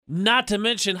Not to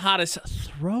mention hottest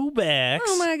throwbacks.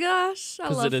 Oh my gosh. I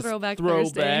love Throwback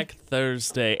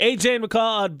Thursday. AJ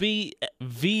McCall on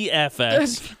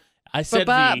VFX. I said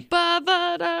V.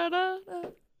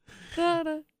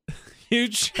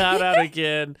 Huge shout out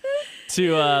again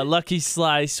to Lucky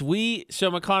Slice. Sean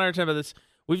McCall and I are talking about this.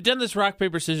 We've done this rock,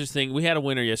 paper, scissors thing. We had a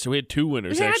winner yesterday. We had two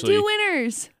winners, actually. We had 2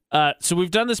 winners. So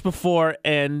we've done this before,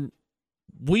 and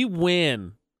we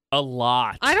win a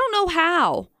lot. I don't know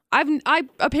how. I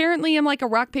apparently am like a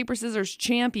rock, paper, scissors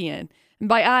champion. And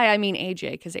by I mean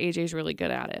AJ, because AJ's really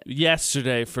good at it.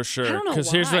 Yesterday, for sure. I don't know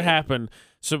because here's what happened.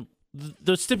 So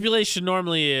the stipulation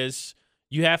normally is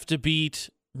you have to beat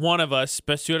one of us,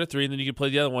 best 2 out of 3, and then you can play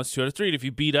the other ones 2 out of 3. And if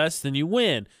you beat us, then you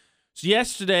win. So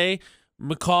yesterday,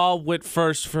 McCall went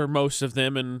first for most of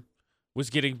them and was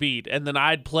getting beat. And then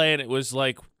I'd play, and it was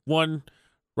like one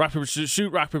rock, paper, scissors,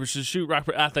 shoot, rock, paper, scissors, shoot, rock,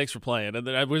 paper. Thanks for playing. And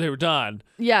then they were done.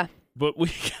 Yeah. But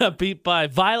we got beat by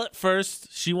Violet first.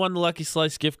 She won the Lucky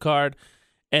Slice gift card.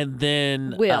 And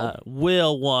then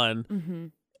Will won.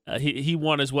 Mm-hmm. He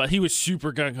won as well. He was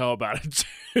super gung-ho about it,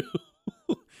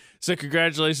 too. So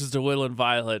congratulations to Will and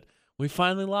Violet. We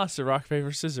finally lost to rock,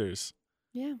 paper, scissors.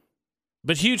 Yeah.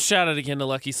 But huge shout-out again to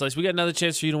Lucky Slice. We got another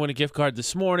chance for you to win a gift card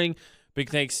this morning. Big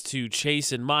thanks to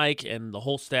Chase and Mike and the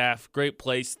whole staff. Great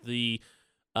place. The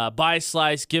Buy a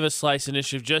Slice, Give a Slice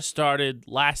initiative just started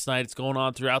last night. It's going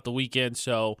on throughout the weekend.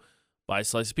 So buy a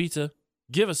slice of pizza,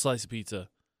 give a slice of pizza.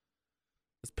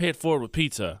 Let's pay it forward with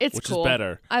pizza, which is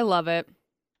better. I love it.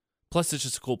 Plus, it's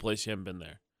just a cool place. You haven't been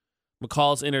there.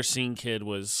 McCall's inner scene kid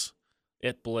was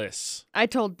at bliss. I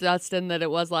told Dustin that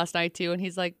it was last night, too, and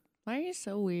he's like, why are you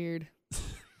so weird?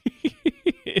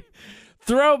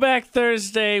 Throwback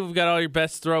Thursday. We've got all your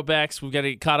best throwbacks. We've got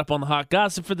to get caught up on the hot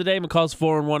gossip for the day. McCall's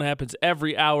 4-1 happens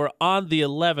every hour on the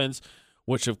 11s,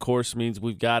 which, of course, means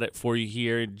we've got it for you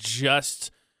here in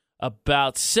just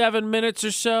about 7 minutes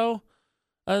or so.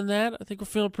 Other than that, I think we're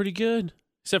feeling pretty good.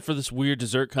 Except for this weird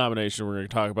dessert combination we're going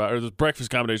to talk about, or this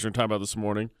breakfast combination we're talking about this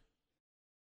morning.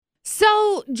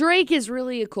 So, Drake is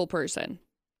really a cool person.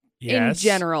 Yes. In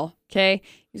general, okay?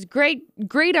 He's a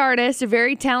great artist, a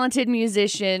very talented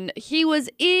musician. He was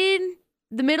in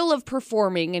the middle of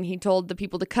performing, and he told the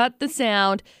people to cut the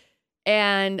sound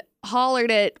and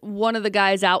hollered at one of the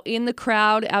guys out in the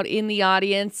crowd, out in the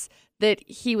audience, that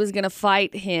he was going to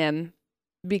fight him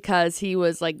because he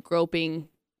was, like, groping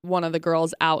one of the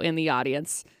girls out in the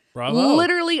audience. Bravo.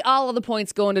 Literally all of the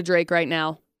points going to Drake right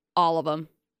now. All of them.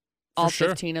 All For sure.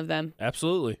 15 of them.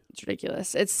 Absolutely. It's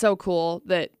ridiculous. It's so cool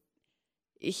that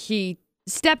he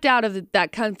stepped out of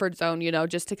that comfort zone, you know,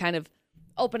 just to kind of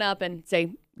open up and say,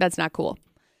 that's not cool.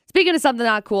 Speaking of something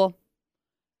not cool,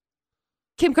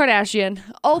 Kim Kardashian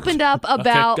opened up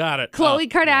about Khloe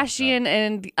Kardashian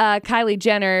and Kylie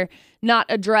Jenner not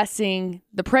addressing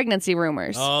the pregnancy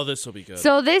rumors. Oh, this will be good.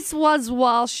 So this was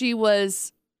while she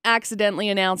was accidentally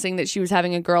announcing that she was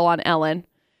having a girl on Ellen.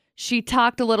 She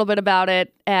talked a little bit about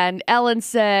it, and Ellen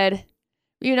said,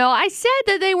 you know, I said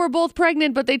that they were both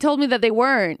pregnant, but they told me that they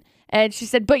weren't. And she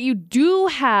said, but you do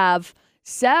have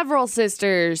several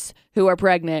sisters who are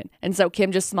pregnant. And so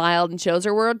Kim just smiled and chose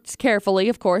her words carefully,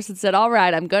 of course, and said, all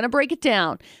right, I'm going to break it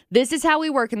down. This is how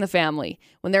we work in the family.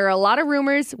 When there are a lot of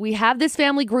rumors, we have this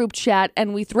family group chat,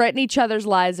 and we threaten each other's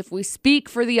lives if we speak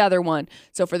for the other one.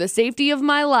 So for the safety of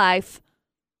my life,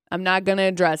 I'm not going to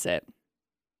address it.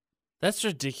 That's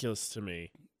ridiculous to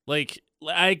me. Like,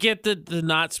 I get the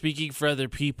not speaking for other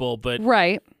people, but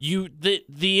right.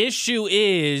 The issue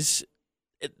is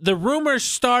the rumors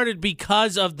started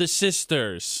because of the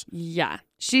sisters. Yeah.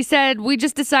 She said, we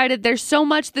just decided there's so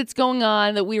much that's going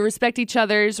on that we respect each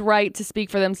other's right to speak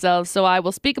for themselves. So I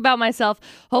will speak about myself.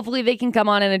 Hopefully they can come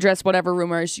on and address whatever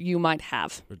rumors you might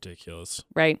have. Ridiculous.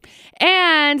 Right.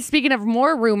 And speaking of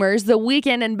more rumors, The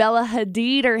Weeknd and Bella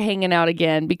Hadid are hanging out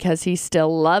again because he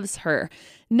still loves her.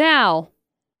 Now,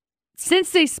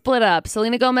 since they split up,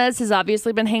 Selena Gomez has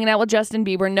obviously been hanging out with Justin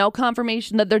Bieber. No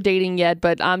confirmation that they're dating yet,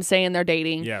 but I'm saying they're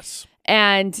dating. Yes.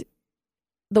 And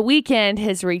The Weeknd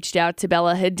has reached out to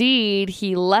Bella Hadid.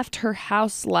 He left her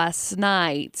house last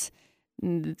night.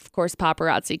 And of course,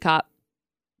 paparazzi caught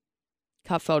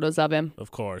photos of him.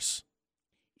 Of course.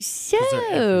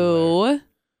 So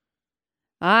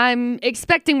I'm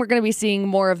expecting we're going to be seeing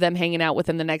more of them hanging out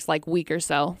within the next week or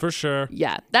so. For sure.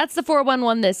 Yeah. That's the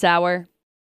 411 this hour.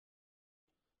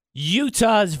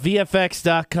 Utah's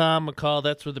VFX.com, McCall.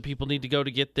 That's where the people need to go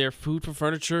to get their food for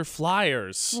furniture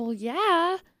flyers. Well,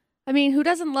 yeah. I mean, who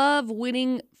doesn't love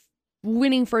winning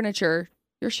furniture?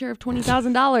 Your share of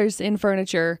 $20,000 in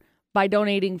furniture by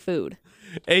donating food.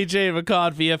 AJ McCall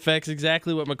at VFX,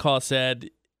 exactly what McCall said.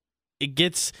 It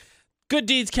gets good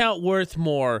deeds count worth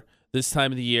more this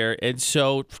time of the year. And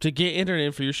so to get entered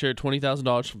in for your share of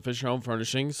 $20,000 from Fisher Home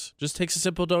Furnishings just takes a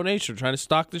simple donation. We're trying to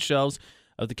stock the shelves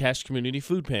of the Cache Community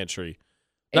Food Pantry.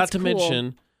 Not to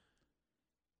mention,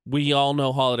 we all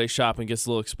know holiday shopping gets a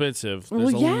little expensive.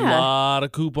 There's a lot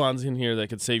of coupons in here that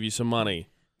could save you some money.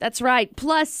 That's right.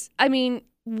 Plus, I mean,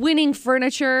 winning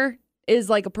furniture is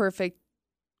like a perfect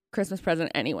Christmas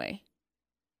present anyway.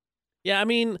 Yeah, I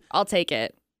mean, I'll take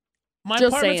it. My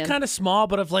apartment's kind of small,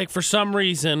 but if, like, for some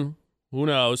reason, who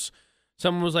knows,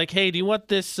 someone was like, hey, do you want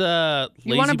this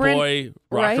Lazy Boy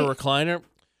rocker recliner?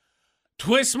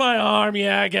 Twist my arm.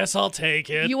 Yeah, I guess I'll take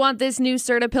it. You want this new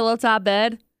Serta pillow top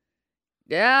bed?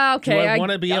 Yeah, okay. Do I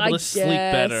want to be able to sleep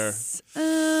better?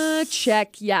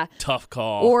 Check, yeah. Tough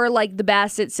call. Or like the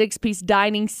Bassett 6-piece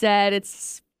dining set.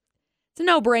 It's a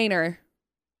no-brainer.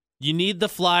 You need the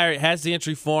flyer. It has the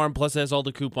entry form, plus it has all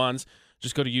the coupons.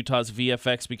 Just go to Utah's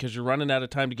VFX because you're running out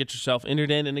of time to get yourself entered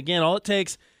in. And again, all it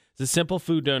takes is a simple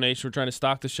food donation. We're trying to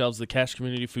stock the shelves of the Cache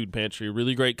Community Food Pantry, a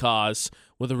really great cause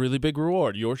with a really big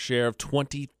reward, your share of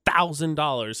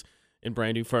 $20,000 in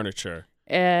brand new furniture.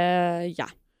 Yeah.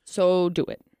 So do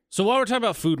it. So while we're talking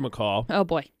about food, McCall. Oh,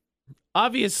 boy.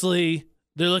 Obviously,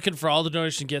 they're looking for all the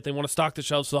donations to get. They want to stock the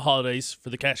shelves for the holidays for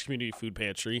the Cache Community Food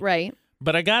Pantry. Right.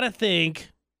 But I got to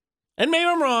think, and maybe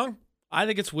I'm wrong, I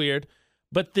think it's weird,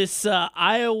 but this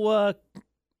Iowa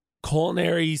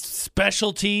culinary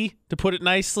specialty, to put it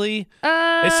nicely,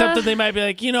 is something they might be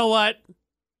like, you know what?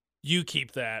 You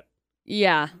keep that.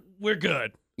 Yeah. We're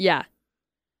good. Yeah.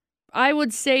 I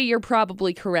would say you're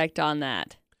probably correct on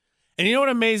that. And you know what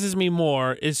amazes me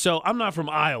more is, so I'm not from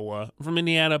Iowa, I'm from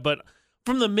Indiana, but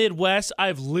from the Midwest,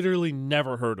 I've literally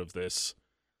never heard of this.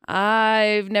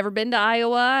 I've never been to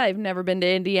Iowa. I've never been to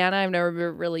Indiana. I've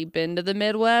never really been to the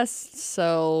Midwest.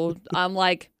 So I'm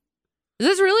like, is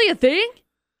this really a thing?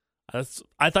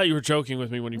 I thought you were joking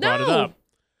with me when you brought it up.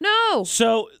 No.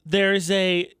 So there's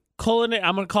I'm going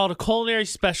to call it a culinary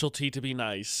specialty to be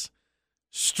nice.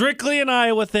 Strictly an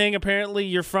Iowa thing. Apparently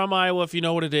you're from Iowa if you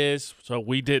know what it is. So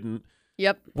we didn't.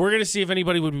 Yep. We're going to see if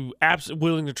anybody would be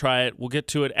willing to try it. We'll get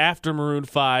to it after Maroon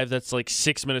 5. That's like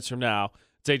 6 minutes from now.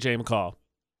 It's AJ McCall.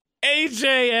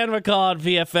 AJ and McCall at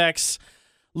VFX.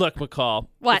 Look, McCall.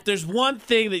 What? If there's one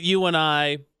thing that you and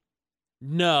I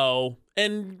know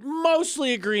and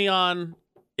mostly agree on,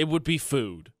 it would be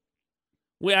food.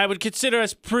 I would consider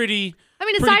us pretty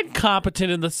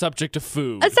competent in the subject of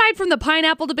food. Aside from the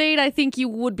pineapple debate, I think you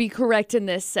would be correct in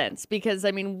this sense because,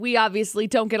 I mean, we obviously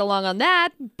don't get along on that,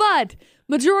 but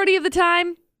majority of the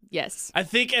time, yes. I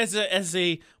think as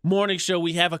a morning show,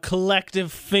 we have a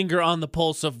collective finger on the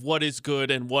pulse of what is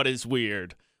good and what is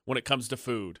weird when it comes to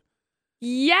food.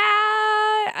 Yeah,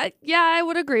 I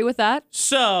would agree with that.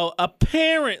 So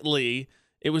apparently,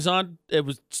 it was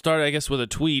started, I guess, with a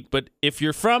tweet. But if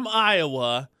you're from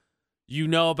Iowa, you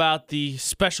know about the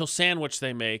special sandwich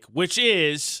they make, which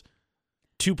is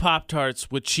 2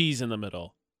 Pop-Tarts with cheese in the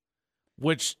middle,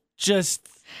 which just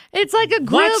it's like a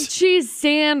grilled cheese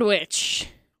sandwich.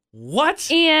 What?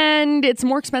 And it's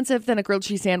more expensive than a grilled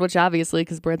cheese sandwich, obviously,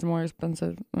 because bread's more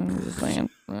expensive. I'm just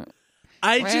saying.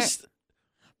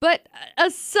 But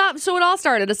so it all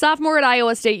started. A sophomore at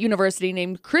Iowa State University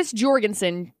named Chris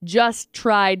Jorgensen just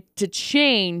tried to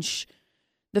change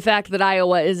the fact that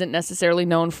Iowa isn't necessarily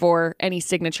known for any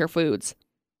signature foods.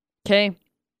 Okay?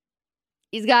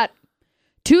 He's got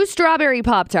 2 strawberry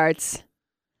Pop-Tarts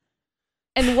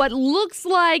and what looks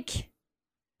like...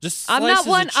 I'm not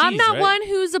one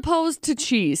who's opposed to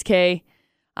cheese, okay?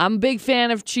 I'm a big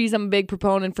fan of cheese. I'm a big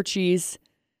proponent for cheese.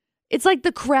 It's like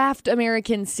the Kraft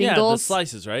American singles. Yeah, the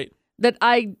slices, right?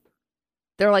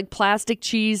 They're like plastic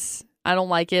cheese. I don't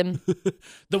like it.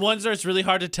 The ones where it's really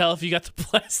hard to tell if you got the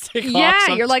plastic off. Yeah,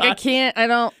 sometimes. You're like,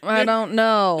 I don't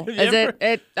know.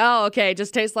 Oh, okay. It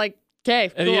just tastes like,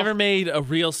 okay, Have you ever made a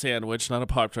real sandwich, not a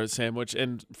Pop-Tart sandwich,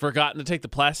 and forgotten to take the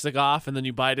plastic off and then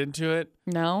you bite into it?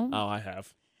 No. Oh, I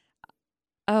have.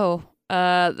 Oh,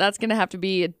 that's going to have to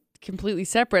be completely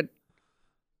separate.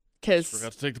 Because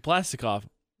forgot to take the plastic off.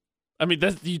 I mean,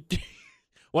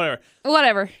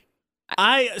 Whatever.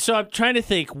 So I'm trying to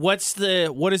think, what is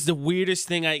the weirdest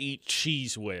thing I eat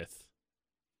cheese with?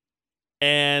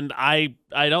 And I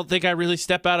don't think I really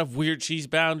step out of weird cheese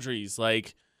boundaries,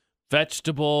 like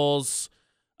vegetables.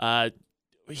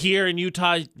 Here in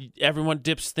Utah, everyone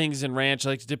dips things in ranch. I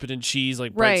like to dip it in cheese,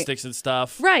 like breadsticks and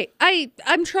stuff. Right.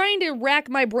 I'm trying to rack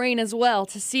my brain as well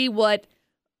to see what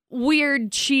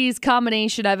weird cheese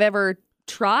combination I've ever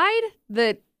tried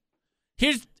that...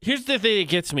 Here's the thing that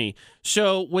gets me.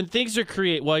 So when things are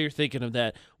created, while you're thinking of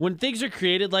that, when things are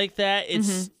created like that,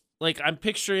 it's like I'm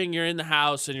picturing you're in the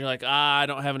house and you're like, I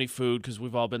don't have any food because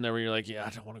we've all been there where you're like, yeah, I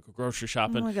don't want to go grocery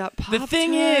shopping. Oh, I got The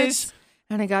thing is,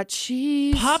 and I got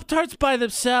cheese. Pop-Tarts by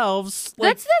themselves,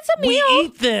 like, that's a meal. We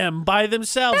eat them by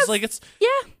themselves. Yeah.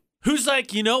 Who's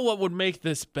like, you know what would make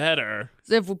this better?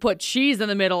 If we put cheese in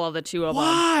the middle of the two of them.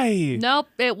 Why? Nope,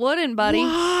 it wouldn't, buddy.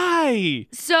 Why?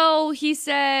 So he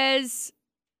says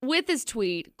with his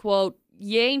tweet, quote,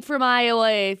 "You ain't from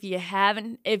Iowa if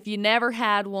you never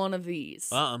had one of these."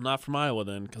 Well, I'm not from Iowa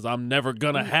then, because I'm never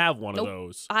gonna have one Nope. of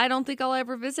those. I don't think I'll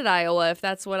ever visit Iowa if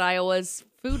that's what Iowa's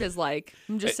food is like.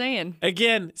 I'm just saying.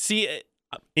 Again, see,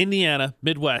 Indiana,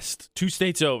 Midwest, 2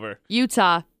 states over.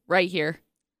 Utah, right here.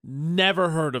 Never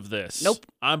heard of this. Nope.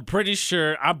 I'm pretty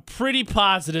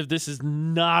positive this is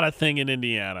not a thing in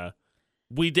Indiana.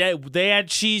 They add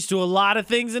cheese to a lot of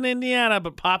things in Indiana,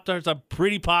 but Pop-Tarts I'm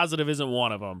pretty positive isn't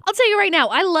one of them. I'll tell you right now,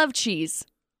 I love cheese.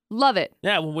 Love it.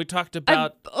 Yeah, when we talked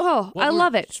about I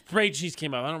love it. Sprayed cheese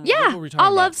came up. Yeah, what were we talking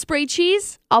about? love spray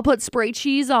cheese. I'll put spray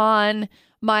cheese on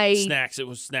my snacks. It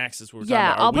was snacks is what we're talking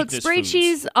about. I'll put spray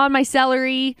cheese on my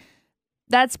celery.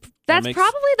 That's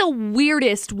probably the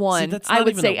weirdest one, I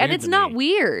would say. And it's not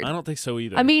weird. I don't think so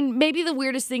either. I mean, maybe the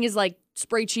weirdest thing is like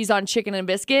spray cheese on chicken and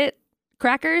biscuit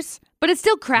crackers, but it's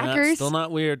still crackers. That's still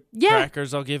not weird. Yeah.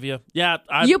 Crackers, I'll give you. Yeah.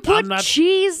 You put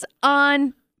cheese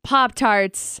on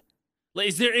Pop-Tarts.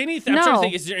 Is there anything, No. I'm trying to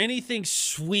think, is there anything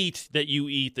sweet that you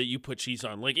eat that you put cheese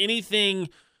on? Like anything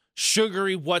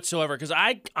sugary whatsoever? Because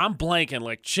I'm blanking.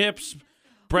 Like chips,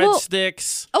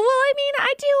 breadsticks. Well, I mean,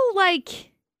 I do like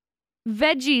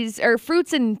veggies or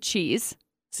fruits and cheese.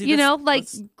 See, like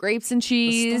grapes and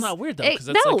cheese. That's still not weird though, because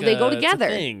they go together.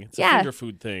 It's a thing. It's a Yeah. finger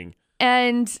food thing.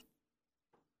 And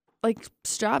like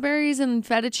strawberries and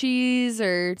feta cheese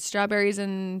or strawberries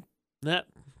and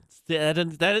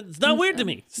It's not weird to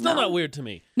me. It's still not weird to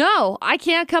me. no, I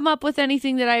can't come up with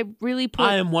anything that I really put.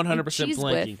 I am 100% cheese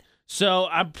blanking. with. So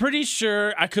I'm pretty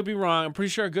sure, I could be wrong, I'm pretty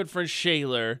sure our good friend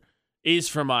Shaler is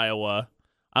from Iowa.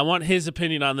 I want his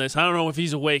opinion on this. I don't know if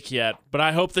he's awake yet, but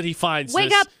I hope that he finds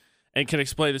Wake this up. and can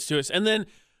explain this to us. And then,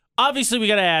 obviously, we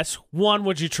got to ask, 1,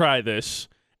 would you try this?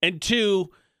 And 2,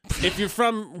 if you're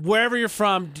from wherever you're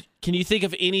from, can you think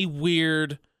of any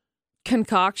weird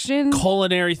Concoction?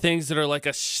 culinary things that are like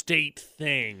a state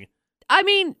thing? I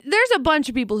mean, there's a bunch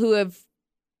of people who have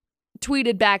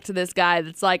tweeted back to this guy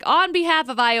that's like, on behalf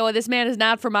of Iowa, this man is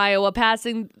not from Iowa,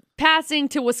 passing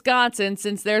to Wisconsin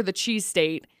since they're the cheese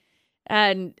state.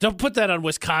 And don't put that on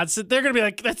Wisconsin. They're going to be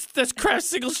like, that's Kraft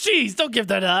Singles cheese. Don't give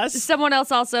that to us. Someone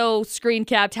else also screen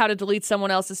capped how to delete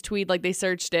someone else's tweet like they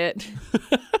searched it.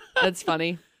 That's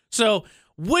funny. So,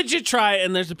 would you try,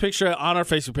 and there's a picture on our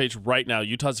Facebook page right now,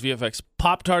 Utah's VFX,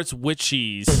 Pop-Tarts with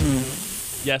cheese.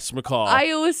 Yes, McCall.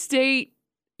 Iowa State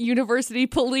University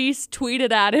police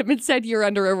tweeted at him and said, "You're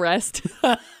under arrest."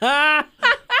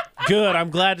 Good. I'm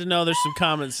glad to know there's some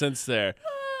common sense there.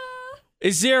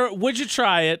 Would you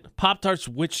try it, Pop-Tarts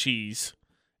with cheese,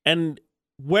 and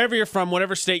wherever you're from,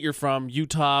 whatever state you're from,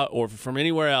 Utah or from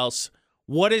anywhere else,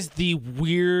 what is the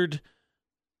weird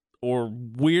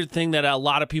thing that a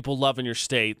lot of people love in your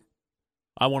state?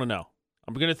 I want to know.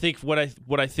 I'm going to think what I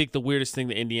think the weirdest thing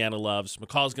that Indiana loves.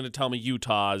 McCall's going to tell me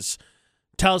Utah's.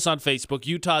 Tell us on Facebook.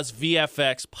 Utah's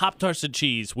VFX, Pop-Tarts and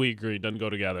cheese. We agree. Doesn't go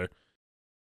together.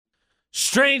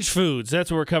 Strange foods.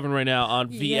 That's what we're covering right now on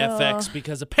VFX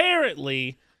because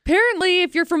apparently,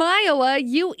 if you're from Iowa,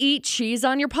 you eat cheese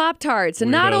on your Pop-Tarts. And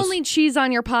not only cheese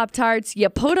on your Pop-Tarts, you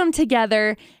put them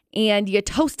together and you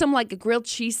toast them like a grilled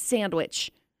cheese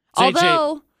sandwich. It's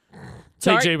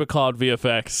AJ McCall at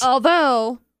VFX.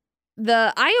 Although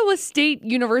the Iowa State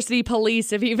University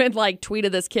police have even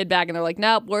tweeted this kid back and they're like,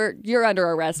 "Nope, you're under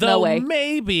arrest." No way.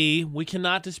 Maybe we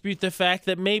cannot dispute the fact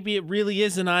that maybe it really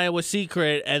is an Iowa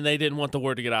secret and they didn't want the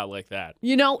word to get out like that.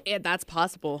 That's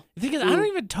possible. The thing is, I don't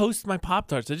even toast my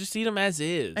Pop-Tarts. I just eat them as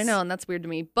is. I know, and that's weird to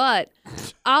me. But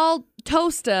I'll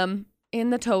toast them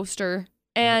in the toaster.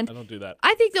 And I don't do that.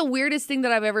 I think the weirdest thing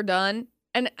that I've ever done,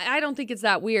 and I don't think it's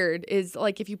that weird, is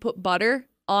if you put butter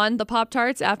on the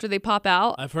Pop-Tarts after they pop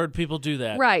out. I've heard people do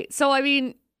that. Right. So, I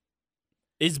mean,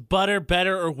 is butter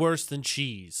better or worse than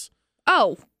cheese?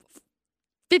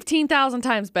 15,000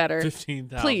 times better.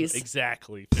 15,000. Please.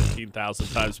 Exactly. 15,000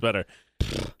 times better.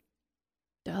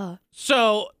 Duh.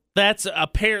 So, that's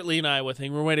apparently an Iowa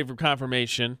thing. We're waiting for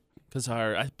confirmation because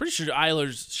I'm pretty sure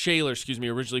Shaler,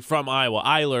 originally from Iowa.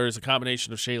 Eiler is a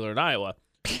combination of Shaler and Iowa.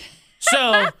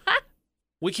 So,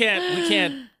 we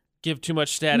can't give too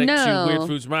much static to Weird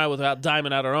Foods from Iowa without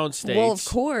diming out our own states. Well, of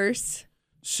course.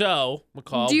 So,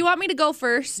 McCall. Do you want me to go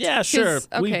first? Yeah, sure.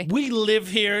 Okay. We live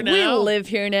here now. We live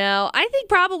here now. I think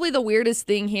probably the weirdest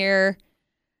thing here,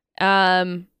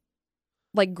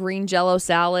 like green Jello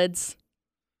salads,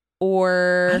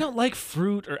 or I don't like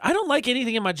fruit, or I don't like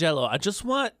anything in my Jello. I just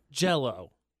want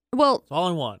Jello. well, That's all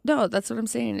I want. no, that's what I'm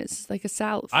saying. It's like a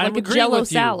salad, I'm like a agreeing Jello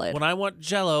with you. salad. When I want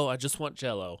Jello, I just want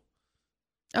Jello.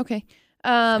 Okay,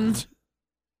 that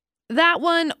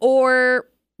one, or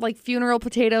like funeral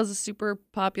potatoes is super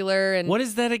popular. And What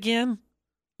is that again?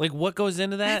 Like, what goes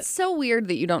into that? that's so weird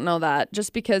that you don't know that.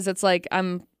 Just because it's like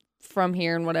I'm from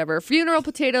here and whatever. Funeral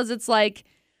potatoes, it's like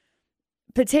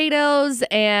potatoes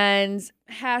and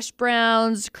hash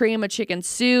browns, cream of chicken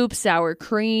soup, sour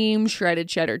cream, shredded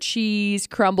cheddar cheese,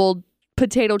 crumbled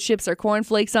potato chips or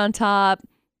cornflakes on top.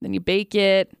 Then you bake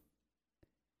it.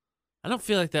 I don't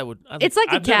feel like that would. It's like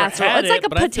I've a never casserole. had It's like it, a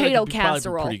but I feel like potato it'd be probably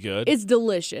casserole. Pretty good. It's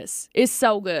delicious. It's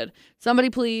so good.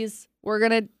 Somebody please.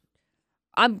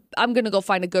 I'm gonna go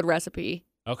find a good recipe.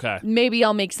 Okay. Maybe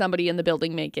I'll make somebody in the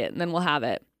building make it, and then we'll have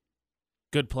it.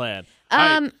 Good plan.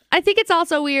 I think it's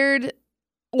also weird,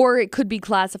 or it could be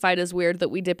classified as weird, that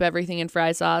we dip everything in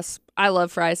fry sauce. I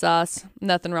love fry sauce.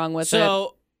 Nothing wrong with it.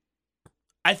 So,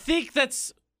 I think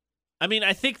that's. I mean,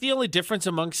 I think the only difference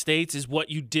among states is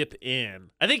what you dip in.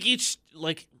 I think each,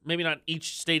 like, maybe not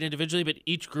each state individually, but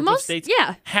each group of states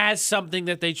has something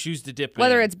that they choose to dip in.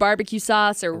 Whether it's barbecue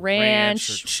sauce or ranch.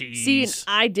 Or cheese. See,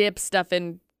 I dip stuff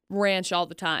in ranch all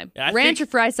the time. Yeah, ranch or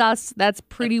fry sauce, that's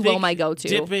pretty well my go-to.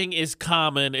 Dipping is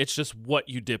common. It's just what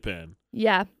you dip in.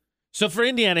 Yeah. So for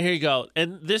Indiana, here you go.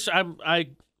 And this, I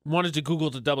wanted to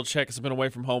Google to double check because I've been away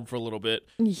from home for a little bit.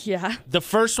 Yeah. The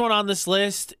first one on this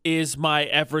list is my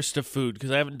Everest of food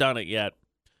because I haven't done it yet.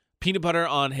 Peanut butter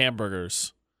on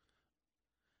hamburgers.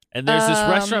 And there's this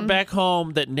restaurant back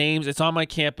home that it's on my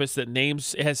campus it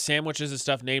has sandwiches and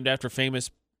stuff named after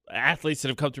famous athletes that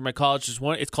have come through my college.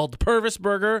 It's called the Purvis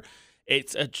Burger.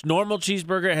 It's a normal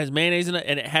cheeseburger. It has mayonnaise in it,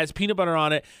 and it has peanut butter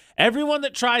on it. Everyone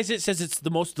that tries it says it's the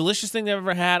most delicious thing they've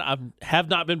ever had. I have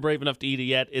not been brave enough to eat it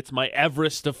yet. It's my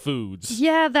Everest of foods.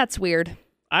 Yeah, that's weird.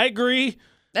 I agree.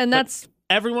 And that's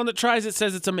everyone that tries it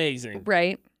says it's amazing.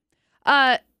 Right.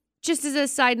 Just as a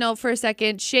side note for a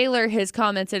second, Shaler has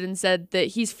commented and said that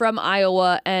he's from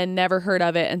Iowa and never heard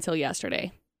of it until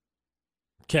yesterday.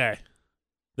 Okay.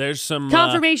 There's some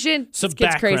confirmation. Some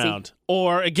gets background. Crazy.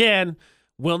 Or again,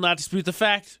 will not dispute the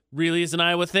fact. Really is an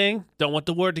Iowa thing. Don't want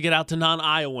the word to get out to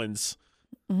non-Iowans.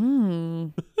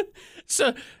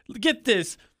 So get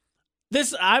this.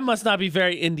 I must not be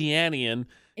very Indianian.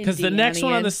 Because the next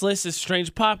one on this list is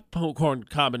strange popcorn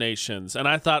combinations. And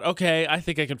I thought, okay, I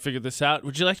think I can figure this out.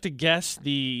 Would you like to guess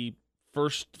the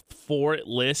first 4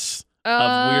 lists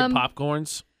of weird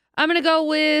popcorns? I'm going to go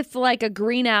with like a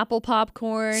green apple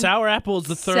popcorn. Sour apple is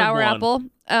the third one. Sour apple.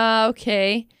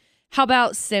 Okay. How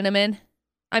about cinnamon?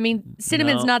 I mean,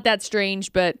 cinnamon's not that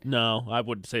strange, but... No, I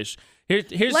wouldn't say...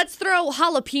 Here's. Let's throw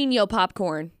jalapeno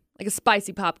popcorn. Like a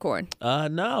spicy popcorn.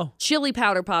 No. Chili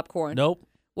powder popcorn. Nope.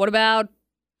 What about...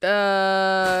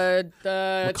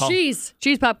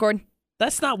 cheese popcorn.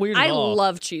 That's not weird at all. I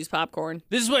love cheese popcorn.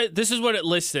 This is what it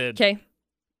listed. Okay.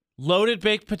 Loaded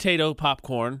baked potato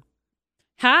popcorn.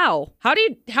 How do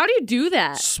you do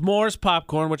that? S'mores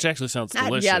popcorn, which actually sounds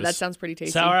delicious. Yeah, that sounds pretty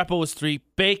tasty. Sour apple was 3.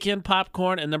 Bacon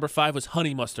popcorn, and number 5 was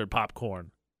honey mustard popcorn.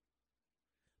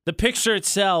 The picture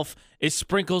itself is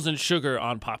sprinkles and sugar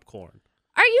on popcorn.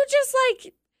 Are you just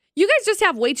like... You guys just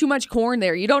have way too much corn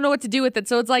there. You don't know what to do with it.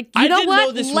 So it's like, you know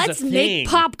what? Let's make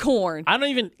popcorn. I don't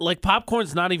even like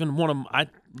popcorn's not even I'm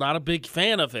not a big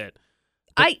fan of it.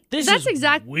 This is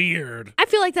weird. I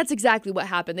feel like that's exactly what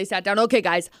happened. They sat down. Okay,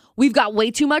 guys, we've got way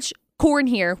too much corn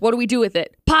here. What do we do with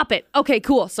it? Pop it. Okay,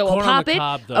 cool. So corn we'll pop it.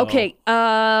 Cob, though. Okay.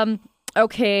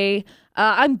 Okay.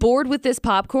 I'm bored with this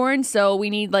popcorn, so we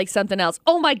need like something else.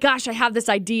 Oh my gosh, I have this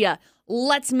idea.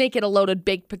 Let's make it a loaded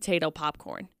baked potato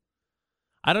popcorn.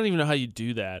 I don't even know how you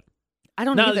do that. I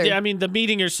don't either. I mean, the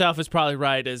meeting yourself is probably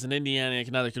right. As an Indiana, I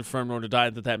can neither confirm nor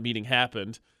deny that meeting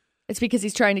happened. It's because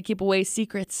he's trying to keep away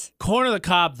secrets. Corn on the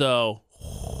cob, though,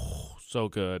 so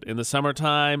good. In the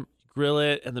summertime, grill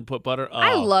it and then put butter. Oh,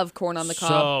 I love corn on the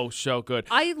cob. So good.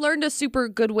 I learned a super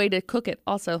good way to cook it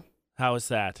also. How is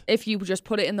that? If you just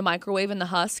put it in the microwave in the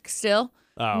husk still.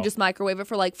 And just microwave it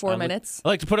for like 4 minutes. I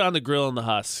like to put it on the grill in the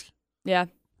husk. Yeah.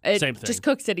 It Same thing. Just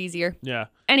cooks it easier. Yeah.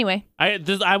 Anyway.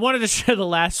 I wanted to share the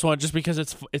last one just because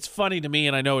it's funny to me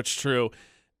and I know it's true.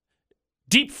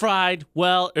 Deep fried,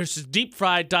 it's just deep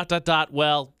fried, ...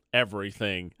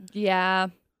 everything. Yeah.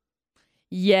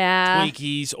 Yeah.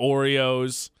 Twinkies,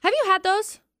 Oreos. Have you had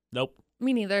those? Nope.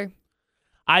 Me neither.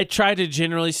 I try to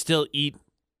generally still eat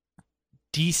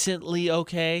decently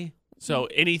okay. So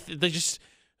anything, they just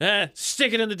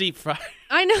stick it in the deep fryer.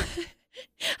 I know.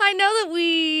 I know that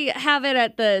we have it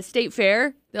at the state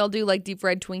fair. They'll do like deep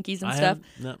fried Twinkies and stuff.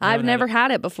 I've never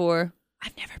had it before.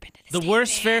 I've never been to the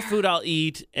worst fair food I'll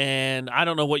eat, and I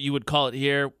don't know what you would call it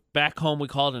here. Back home, we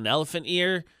call it an elephant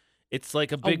ear. It's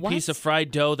like a big piece of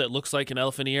fried dough that looks like an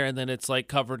elephant ear, and then it's like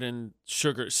covered in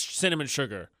sugar, cinnamon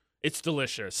sugar. It's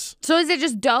delicious. So is it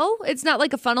just dough? It's not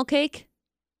like a funnel cake?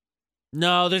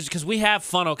 No, because we have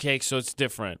funnel cakes, so it's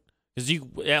different. Because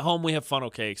at home we have funnel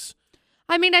cakes.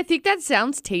 I mean, I think that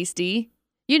sounds tasty.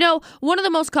 You know, one of the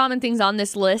most common things on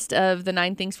this list of the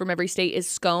 9 things from every state is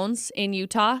scones in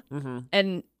Utah. Mm-hmm.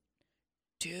 And,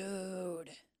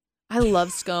 dude, I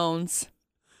love scones.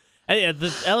 Yeah,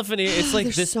 the elephant ear, it's like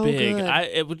this so big.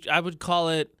 Good. I would call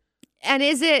it. And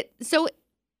is it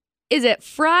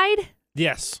fried?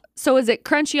 Yes. So is it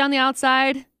crunchy on the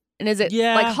outside? And is it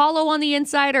like hollow on the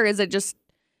inside, or is it just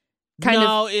kind of?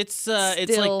 No, it's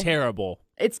like terrible.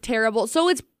 It's terrible. So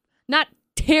it's not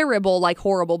terrible like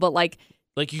horrible, but like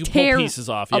you can pull pieces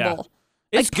off. Yeah,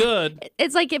 it's good.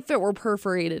 It's like if it were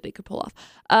perforated, it could pull off.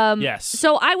 Yes.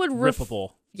 So I would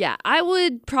rippable. Yeah, I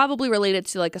would probably relate it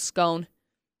to like a scone.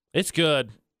 It's good.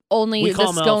 Only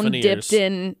the scone dipped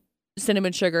in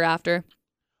cinnamon sugar after.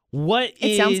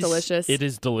 It sounds delicious. It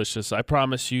is delicious. I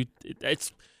promise you.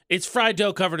 It's fried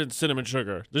dough covered in cinnamon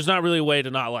sugar. There's not really a way to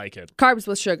not like it. Carbs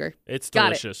with sugar. It's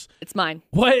delicious. It's mine.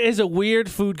 What is a weird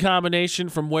food combination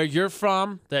from where you're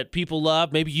from that people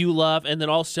love, maybe you love, and then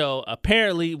also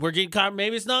apparently we're getting caught.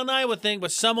 Maybe it's not an Iowa thing,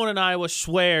 but someone in Iowa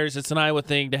swears it's an Iowa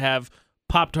thing to have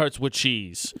Pop-Tarts with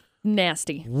cheese.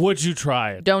 Nasty. Would you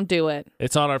try it? Don't do it.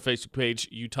 It's on our Facebook page,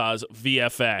 Utah's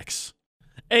VFX.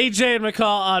 AJ and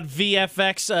McCall on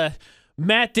VFX.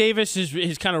 Matt Davis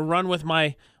is kind of run with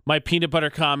my peanut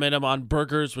butter comment. I'm on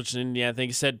burgers, which I think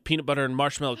he said peanut butter and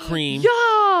marshmallow cream.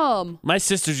 Yum! My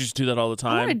sisters used to do that all the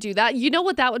time. I want to do that. You know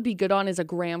what that would be good on is a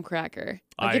graham cracker.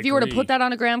 Like if you agree. were to put that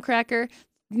on a graham cracker,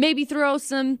 maybe throw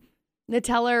some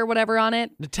Nutella or whatever on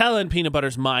it. Nutella and peanut butter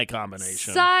is my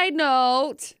combination. Side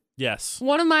note. Yes.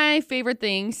 One of my favorite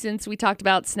things, since we talked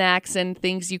about snacks and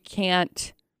things you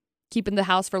can't keep in the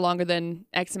house for longer than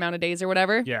X amount of days or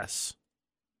whatever. Yes.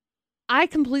 I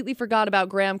completely forgot about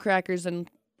graham crackers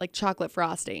and like chocolate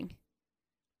frosting.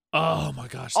 Oh my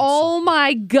gosh.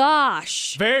 My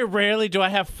gosh. Very rarely do I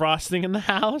have frosting in the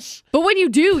house. But when you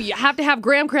do, you have to have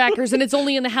graham crackers and it's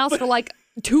only in the house for like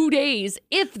 2 days,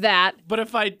 if that. But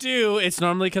if I do, it's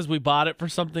normally because we bought it for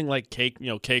something like cake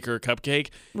or a cupcake.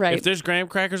 Right. If there's graham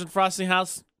crackers and frosting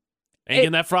house, ain't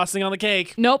getting that frosting on the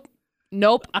cake. Nope.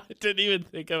 I didn't even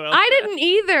think about I didn't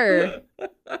either.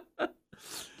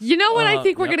 You know what I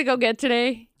think we're going to go get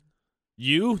today?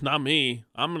 You? Not me.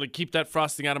 I'm going to keep that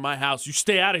frosting out of my house. You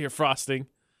stay out of here, frosting.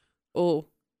 Oh.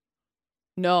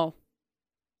 No.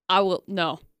 I will.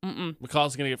 No. Mm-mm.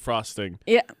 McCall's going to get frosting.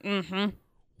 Yeah. Mm-hmm.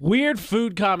 Weird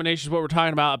food combinations, what we're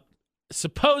talking about.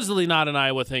 Supposedly not an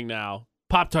Iowa thing now.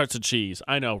 Pop-Tarts and cheese.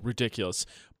 I know, ridiculous.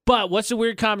 But what's a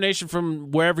weird combination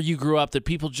from wherever you grew up that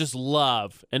people just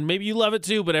love? And maybe you love it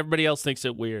too, but everybody else thinks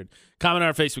it weird. Comment on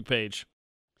our Facebook page.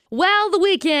 Well, The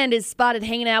Weeknd is spotted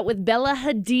hanging out with Bella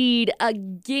Hadid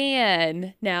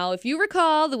again. Now, if you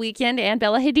recall, The Weeknd and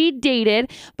Bella Hadid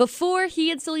dated before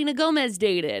he and Selena Gomez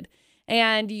dated.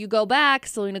 And you go back,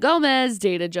 Selena Gomez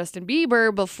dated Justin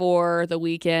Bieber before The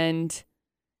Weeknd.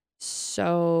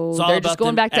 So they're just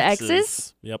going back to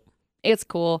exes? Yep. It's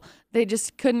cool. They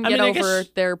just couldn't get over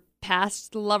their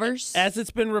past lovers. As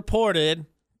it's been reported,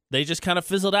 they just kind of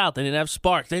fizzled out. They didn't have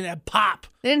spark. They didn't have pop.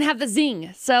 They didn't have the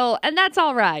zing. So, and that's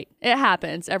all right. It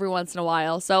happens every once in a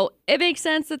while. So it makes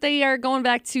sense that they are going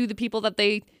back to the people that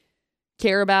they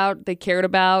cared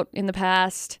about in the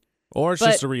past. Or it's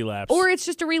just a relapse. Or it's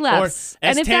just a relapse. Or,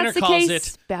 as and if Tanner that's the calls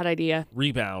case, it, bad idea.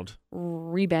 Rebound.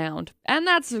 And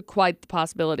that's quite the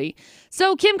possibility.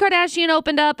 So Kim Kardashian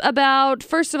opened up about,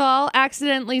 first of all,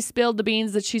 accidentally spilled the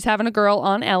beans that she's having a girl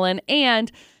on Ellen.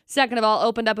 And second of all,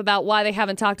 opened up about why they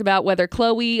haven't talked about whether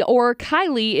Khloe or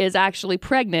Kylie is actually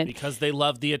pregnant. Because they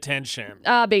love the attention.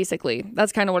 Basically.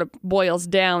 That's kind of what it boils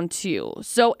down to.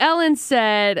 So Ellen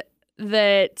said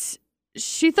that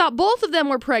she thought both of them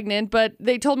were pregnant, but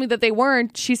they told me that they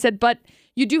weren't. She said, but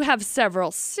you do have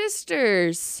several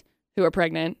sisters who are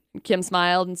pregnant. Kim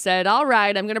smiled and said, all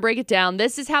right, I'm going to break it down.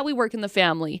 This is how we work in the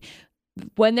family.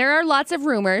 When there are lots of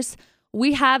rumors,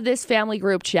 we have this family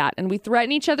group chat and we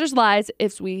threaten each other's lives.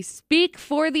 If we speak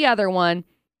for the other one,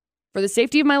 for the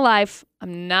safety of my life,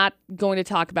 I'm not going to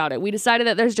talk about it. We decided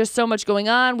that there's just so much going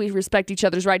on. We respect each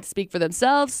other's right to speak for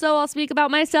themselves, so I'll speak about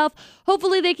myself.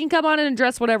 Hopefully they can come on and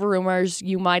address whatever rumors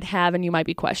you might have and you might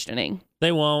be questioning.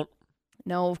 They won't.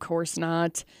 No, of course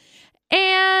not.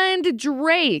 And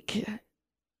Drake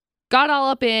got all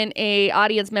up in a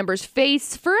audience member's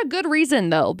face for a good reason,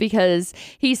 though, because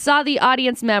he saw the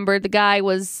audience member, the guy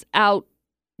was out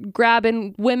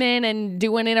grabbing women and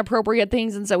doing inappropriate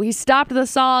things, and so he stopped the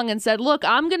song and said, look,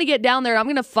 I'm going to get down there. I'm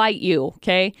going to fight you,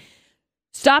 okay?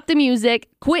 Stop the music.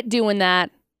 Quit doing that.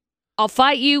 I'll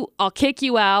fight you. I'll kick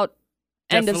you out.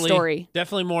 End of story.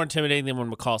 Definitely more intimidating than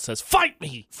when McCall says, fight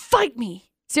me. Fight me.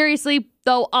 Seriously,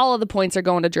 though, all of the points are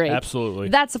going to Drake. Absolutely.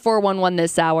 That's a 411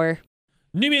 this hour.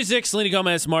 New music, Selena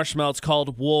Gomez, Marshmallow. It's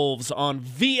called Wolves on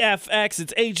VFX.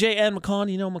 It's AJ and McCall.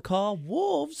 And you know McCall,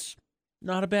 Wolves,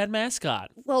 not a bad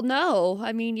mascot. Well, no.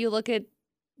 I mean, you look at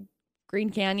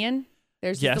Green Canyon.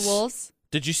 There's the wolves.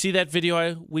 Did you see that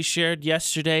video we shared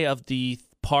yesterday of the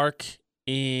park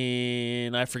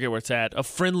in, I forget where it's at, of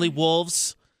friendly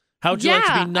wolves? How would you like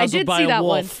to be nuzzled by a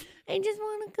wolf? I just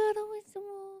want to cuddle with the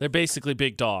wolf. They're basically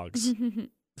big dogs.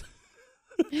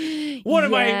 What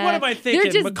am I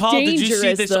thinking? McCall, did you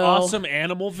see this awesome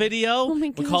animal video? Oh my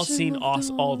gosh, McCall's seen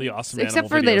all the awesome animal videos. Except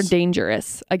for they're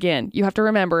dangerous. Again, you have to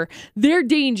remember, they're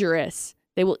dangerous.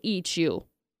 They will eat you.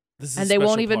 This is and they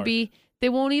won't even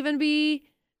be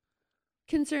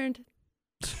concerned.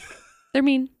 They're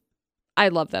mean. I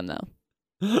love them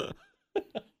though.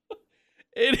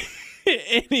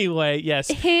 Anyway, yes.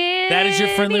 That is your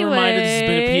friendly reminder. This has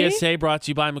been a PSA brought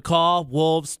to you by McCall.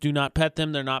 Wolves, do not pet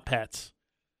them. They're not pets.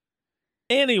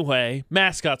 Anyway,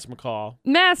 mascots, McCall.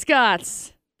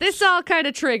 Mascots. This all kind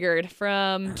of triggered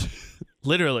from...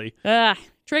 Literally.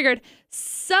 Triggered.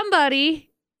 Somebody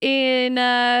in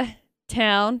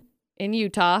town in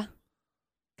Utah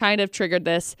kind of triggered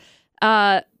this.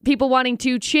 People wanting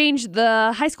to change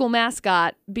the high school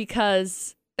mascot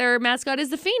because their mascot is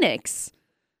the Phoenix.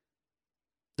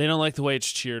 They don't like the way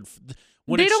it's cheered.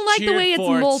 They don't like the way it's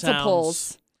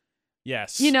multiples.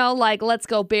 Yes. You know, like, let's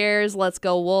go Bears, let's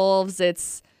go Wolves.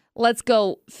 It's let's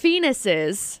go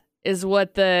Phoenixes is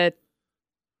what the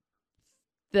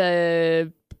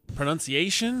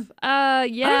pronunciation? Yeah. I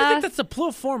don't think that's the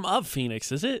plural form of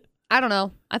Phoenix, is it? I don't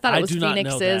know. I thought it was Phoenixes not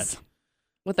know that.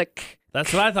 with a K.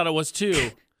 That's what I thought it was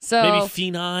too. So maybe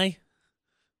Phenai?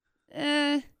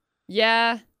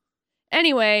 Yeah.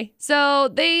 Anyway, so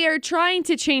they are trying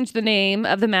to change the name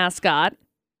of the mascot.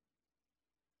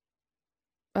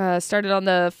 Started on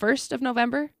the 1st of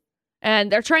November.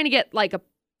 And they're trying to get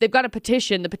they've got a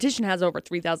petition. The petition has over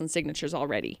 3,000 signatures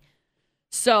already.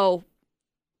 So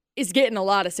it's getting a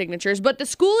lot of signatures. But the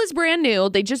school is brand new.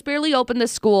 They just barely opened the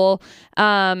school.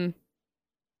 And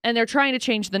they're trying to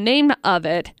change the name of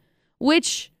it,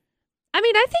 which, I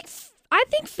mean, I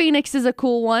think Phoenix is a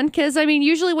cool one because, I mean,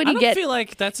 usually when you I feel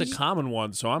like that's a common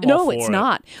one, so I'm all for it. No, it's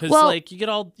not. Because,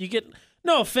 you get,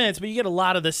 no offense, but you get a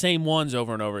lot of the same ones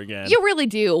over and over again. You really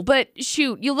do. But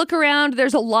shoot, you look around,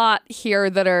 there's a lot here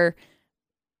that are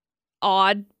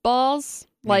oddballs.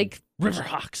 Like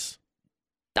Riverhawks.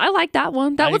 I like that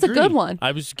one. That was agree. A good one.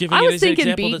 I was giving it as an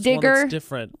example. Beat that's Digger, one that's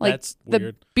different. like that's weird.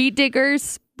 The Beat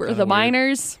Diggers, or the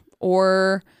Miners,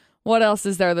 or what else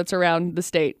is there that's around the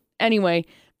state? Anyway,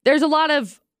 there's a lot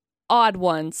of odd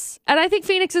ones. And I think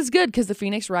Phoenix is good because the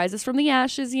Phoenix rises from the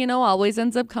ashes, always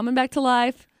ends up coming back to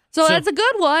life. So that's a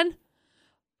good one.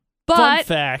 But fun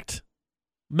fact,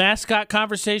 mascot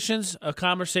conversations, a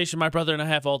conversation my brother and I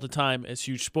have all the time as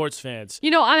huge sports fans.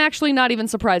 I'm actually not even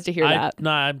surprised to hear that.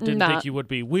 I didn't think you would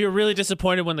be. We were really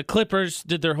disappointed when the Clippers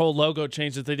did their whole logo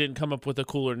change that they didn't come up with a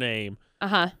cooler name.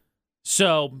 Uh-huh.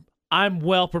 So I'm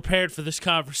well prepared for this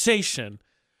conversation.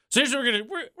 So here's what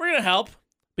we're gonna help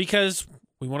because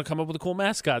we want to come up with a cool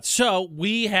mascot. So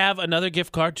we have another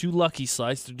gift card to Lucky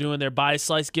Slice. They're doing their buy a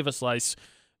slice, give a slice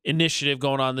initiative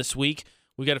going on this week.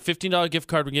 We got a $15 gift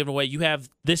card we're giving away. You have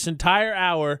this entire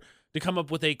hour to come up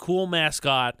with a cool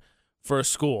mascot for a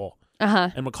school. Uh-huh.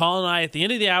 And McCall and I, at the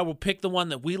end of the hour, will pick the one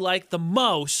that we like the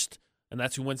most, and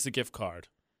that's who wins the gift card.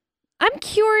 I'm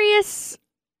curious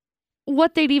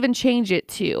what they'd even change it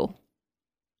to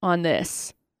on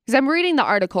this. Because I'm reading the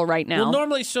article right now. Well,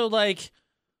 normally,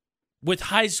 with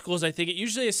high schools, I think it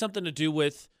usually has something to do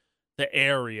with the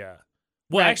area.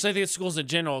 Well, right. Actually, I think it's schools in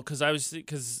general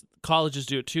because colleges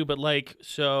do it too. But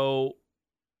there's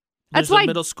a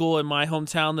middle school in my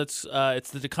hometown that's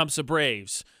it's the Tecumseh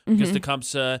Braves because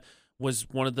Tecumseh was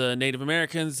one of the Native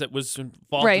Americans that was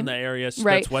involved in that area. So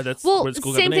that's why where the school got the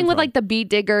name same thing with from. the Beat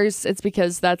Diggers. It's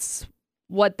because that's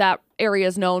what that area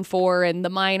is known for, and the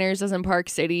Miners is in Park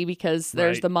City because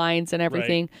there's the mines and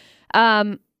everything.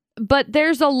 Right. But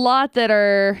there's a lot that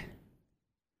are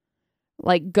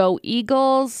like Go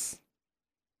Eagles.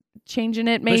 Changing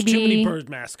it, maybe. There's too many bird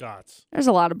mascots. There's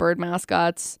a lot of bird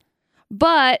mascots.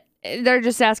 But they're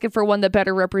just asking for one that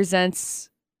better represents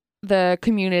the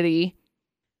community.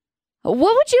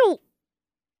 What would you...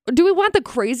 Do we want the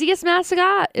craziest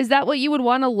mascot? Is that what you would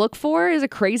want to look for? Is a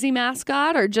crazy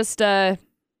mascot or just a...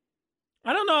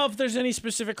 I don't know if there's any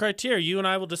specific criteria. You and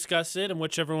I will discuss it, and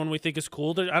whichever one we think is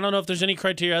cool. I don't know if there's any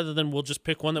criteria other than we'll just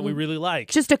pick one that we really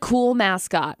like. Just a cool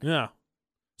mascot. Yeah.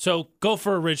 So go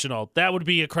for original. That would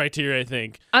be a criteria, I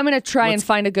think. I'm going to try and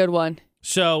find a good one.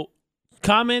 So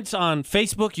comments on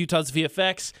Facebook, Utah's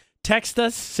VFX. Text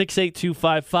us,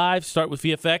 68255. Start with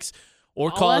VFX.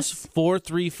 Or call us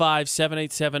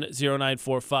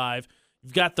 435-787-0945.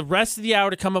 You've got the rest of the hour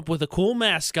to come up with a cool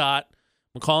mascot.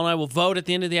 McCall and I will vote at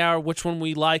the end of the hour which one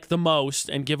we like the most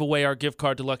and give away our gift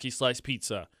card to Lucky Slice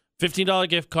Pizza. $15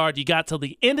 gift card. You got till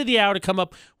the end of the hour to come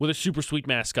up with a super sweet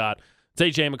mascot. It's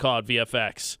AJ McCall at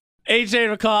VFX.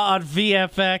 AJ McCall on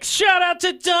VFX. Shout out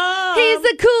to Dom. He's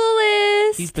the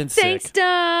coolest. He's been sick. Thanks,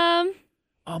 Dom.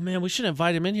 Oh, man, we should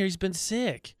invite him in here. He's been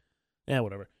sick. Yeah,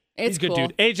 whatever. He's a good cool.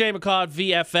 dude. AJ McCall at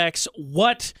VFX.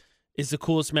 What is the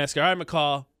coolest mascot? All right,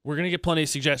 McCall. We're going to get plenty of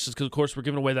suggestions because, of course, we're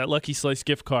giving away that Lucky Slice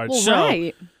gift card. Well, so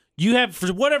right. You have,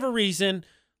 for whatever reason,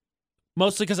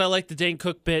 mostly because I like the Dane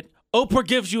Cook bit, Oprah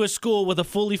gives you a school with a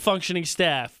fully functioning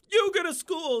staff. You get a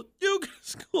school. You get a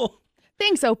school.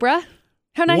 Thanks, Oprah.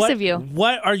 How nice of you.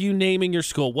 What are you naming your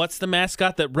school? What's the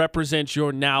mascot that represents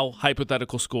your now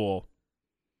hypothetical school?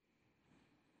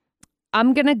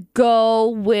 I'm going to go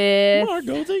with...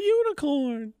 Margot the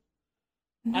Unicorn.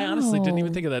 No. I honestly didn't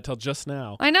even think of that till just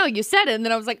now. I know. You said it, and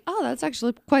then I was like, oh, that's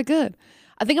actually quite good.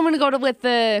 I think I'm going to go with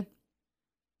the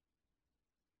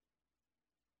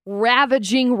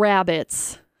Ravaging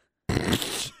Rabbits.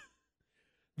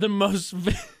 The most...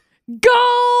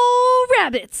 Go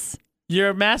Rabbits!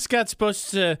 Your mascot's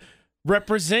supposed to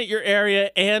represent your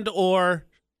area and or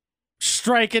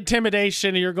strike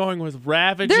intimidation, and you're going with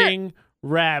Ravaging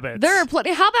Rabbits. There are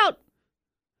plenty. How about...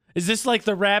 Is this like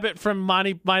the rabbit from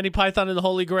Monty Python and the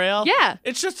Holy Grail? Yeah.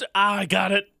 It's just, I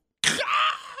got it.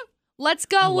 Let's I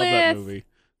go love with that movie.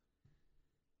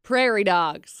 Prairie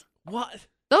Dogs. What?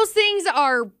 Those things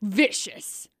are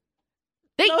vicious.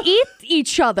 They eat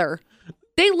each other.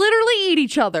 They literally eat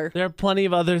each other. There are plenty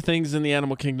of other things in the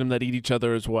animal kingdom that eat each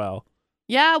other as well.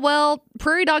 Yeah, well,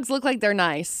 prairie dogs look like they're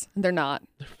nice. They're not.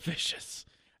 They're vicious.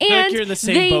 And I feel like you're in the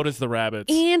same boat as the rabbits.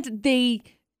 And they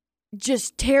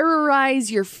just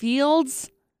terrorize your fields,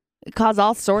 cause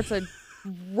all sorts of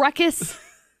ruckus.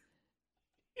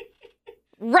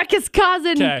 Ruckus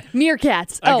causing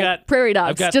meerkats. Prairie dogs.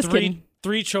 I've got just three kidding.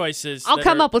 Three choices. I'll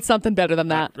come up with something better than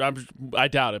that. I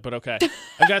doubt it, but okay.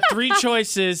 I've got three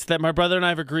choices that my brother and I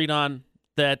have agreed on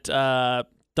that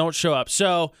don't show up.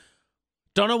 So,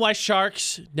 don't know why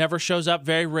Sharks never shows up,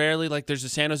 very rarely. Like, there's the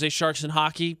San Jose Sharks in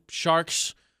hockey.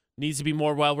 Sharks needs to be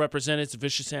more well represented. It's a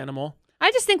vicious animal. I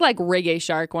just think like reggae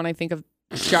shark when I think of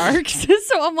sharks.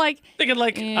 So I'm like...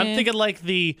 I'm thinking like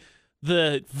the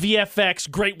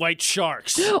VFX Great White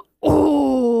Sharks.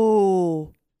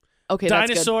 Oh... Okay,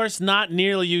 Dinosaurs, not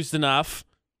nearly used enough.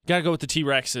 Gotta go with the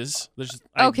T-Rexes. The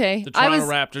Toronto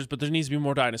Raptors, but there needs to be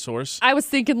more dinosaurs. I was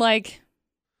thinking like...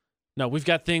 No, we've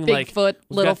got things Bigfoot,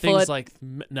 things like...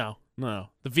 No. The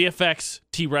VFX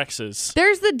T-Rexes.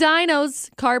 There's the dinos,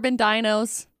 carbon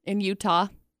dinos in Utah.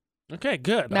 Okay,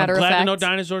 good. I'm glad to know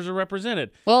dinosaurs are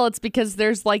represented. Well, it's because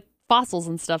there's like fossils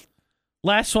and stuff.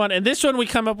 Last one, and this one we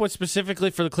come up with specifically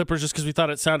for the Clippers just because we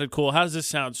thought it sounded cool. How does this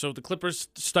sound? So the Clippers,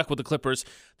 stuck with the Clippers.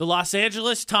 The Los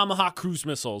Angeles Tomahawk cruise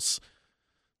missiles.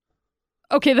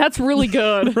 Okay, that's really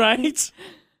good. Right?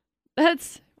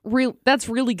 That's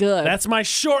really good. That's my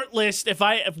short list. If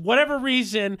whatever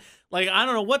reason, like, I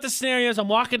don't know what the scenario is, I'm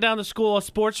walking down the school, a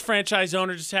sports franchise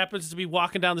owner just happens to be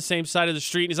walking down the same side of the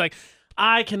street, and he's like,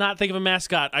 I cannot think of a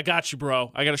mascot. I got you,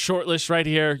 bro. I got a short list right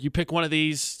here. You pick one of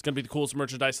these. It's going to be the coolest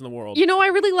merchandise in the world. You know, I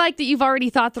really like that you've already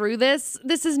thought through this.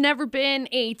 This has never been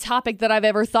a topic that I've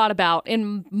ever thought about.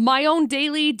 In my own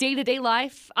daily, day-to-day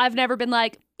life, I've never been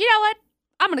like, you know what?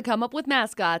 I'm going to come up with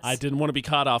mascots. I didn't want to be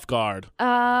caught off guard.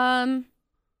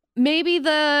 Maybe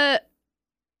the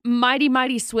Mighty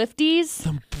Swifties.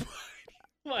 The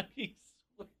Mighty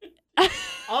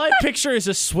Swifties. All I picture is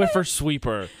a Swiffer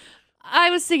sweeper. I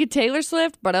was thinking Taylor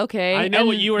Swift, but okay. I know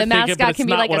what you were thinking, but it's can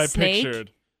be not like what a I snake,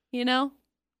 pictured. You know?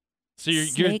 So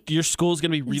your school's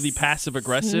going to be really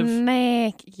passive-aggressive?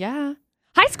 Snake, yeah.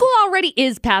 High school already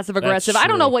is passive-aggressive. I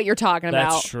don't know what you're talking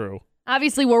about. That's true.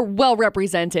 Obviously, we're well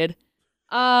represented.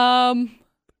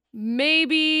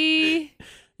 Maybe...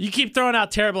 You keep throwing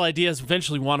out terrible ideas.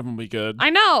 Eventually, one of them will be good.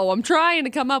 I know. I'm trying to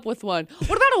come up with one.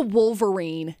 What about a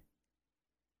Wolverine?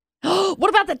 What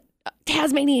about the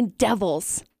Tasmanian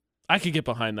Devils? I could get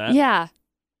behind that. Yeah.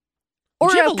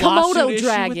 Or a Komodo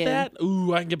dragon. With that?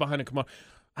 Ooh, I can get behind a Komodo.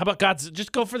 How about Godzilla?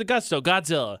 Just go for the gusto.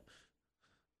 Godzilla.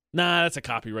 Nah, that's a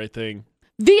copyright thing.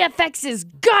 VFX's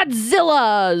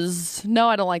Godzilla's. No,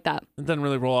 I don't like that. It doesn't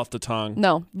really roll off the tongue.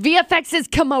 No. VFX's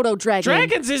Komodo dragon.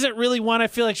 Dragons isn't really one I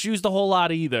feel like used a whole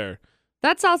lot either.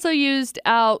 That's also used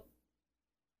out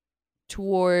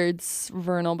towards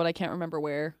Vernal, but I can't remember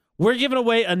where. We're giving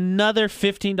away another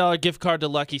 $15 gift card to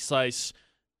Lucky Slice.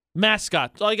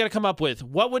 Mascot. That's all you got to come up with.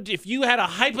 What would, if you had a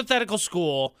hypothetical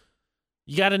school,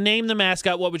 you got to name the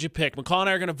mascot, what would you pick? McCall and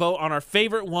I are going to vote on our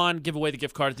favorite one, give away the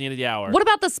gift card at the end of the hour. What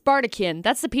about the Spartakin?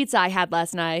 That's the pizza I had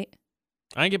last night.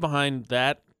 I can get behind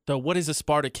that. Though, what is a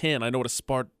Spartakin? I know what a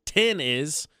Spartan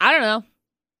is. I don't know.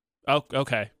 Oh,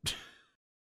 okay.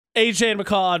 AJ and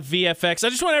McCall on VFX. I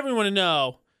just want everyone to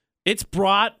know it's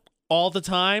brought all the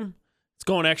time. It's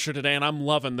going extra today, and I'm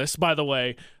loving this, by the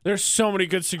way. There's so many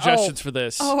good suggestions for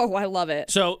this. Oh, I love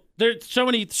it. So there's so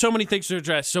many things to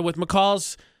address. So with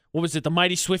McCall's, what was it, the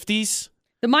Mighty Swifties?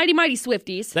 The Mighty Mighty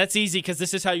Swifties. That's easy because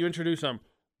this is how you introduce them.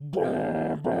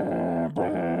 Are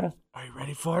you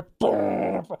ready for it?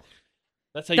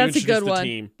 That's how you introduce the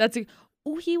team. That's a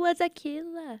oh, he was a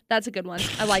killer. That's a good one.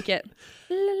 I like it.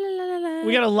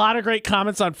 We got a lot of great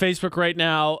comments on Facebook right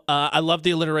now. I love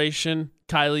the alliteration.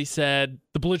 Kylie said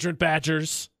the belligerent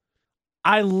Badgers.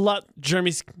 I love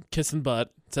Jeremy's kissing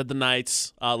butt. Said the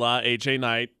Knights, a la AJ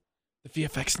Knight. The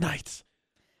VFX Knights.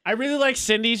 I really like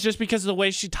Cindy's just because of the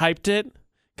way she typed it.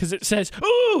 Because it says,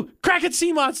 ooh, Kraken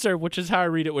Sea Monster, which is how I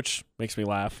read it, which makes me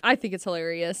laugh. I think it's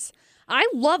hilarious. I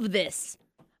love this.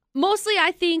 Mostly,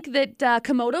 I think that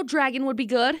Komodo Dragon would be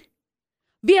good.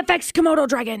 VFX Komodo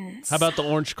Dragons. How about the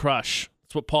Orange Crush?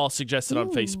 That's what Paul suggested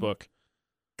on Facebook.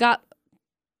 Got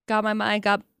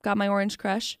my Orange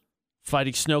Crush.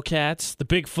 Fighting Snowcats, the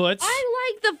Bigfoots.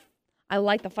 I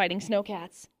like the Fighting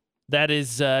Snowcats. That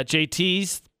is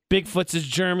JT's. Bigfoots is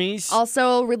Jeremy's.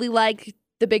 Also, really like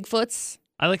the Bigfoots.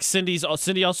 I like Cindy's.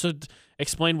 Cindy also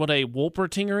explained what a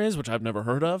Wolpertinger is, which I've never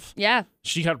heard of. Yeah.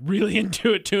 She got really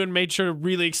into it, too, and made sure to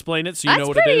really explain it so you know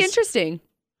what it is. That's pretty interesting.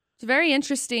 It's a very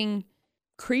interesting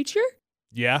creature.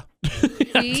 Yeah. I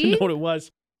didn't know what it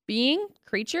was. Being,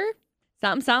 creature,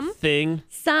 something. Thing.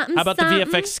 Something. How about the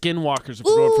VFX Skinwalkers if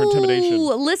we're going for intimidation? Ooh,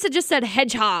 Alyssa just said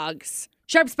hedgehogs.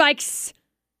 Sharp spikes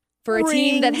for a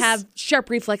team that have sharp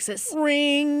reflexes.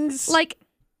 Rings. Like.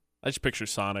 I just picture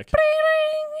Sonic.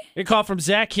 A call from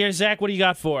Zach here. Zach, what do you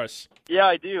got for us? Yeah,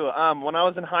 I do. When I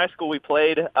was in high school, we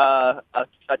played a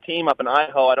team up in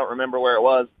Idaho. I don't remember where it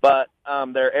was, but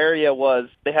their area was,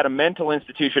 they had a mental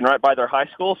institution right by their high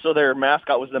school, so their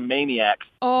mascot was the Maniacs.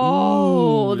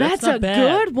 Oh, Ooh, that's a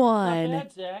good one. Not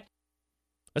bad, Zach.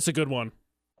 That's a good one.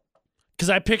 Because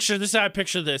this is how I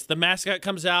picture this. The mascot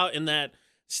comes out in that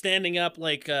standing up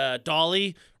like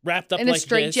dolly, wrapped up in like a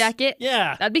straight jacket.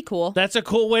 Yeah. That'd be cool. That's a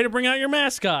cool way to bring out your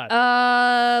mascot.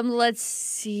 Let's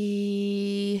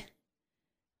see.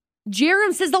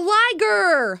 Jerem says the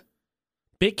liger.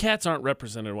 Big cats aren't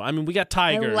represented well. I mean, we got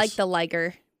tigers. I like the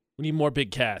liger. We need more big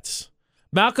cats.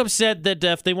 Malcolm said that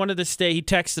if they wanted to stay, he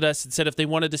texted us and said if they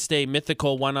wanted to stay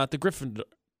mythical, why not the Griffin?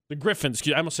 The Griffin,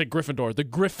 excuse me, I almost said Gryffindor. The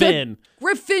Griffin. The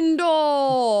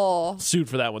Gryffindor. Sued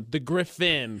for that one. The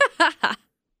Griffin.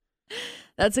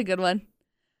 That's a good one.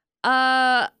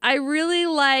 I really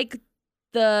like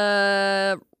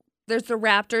there's the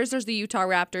Raptors. There's the Utah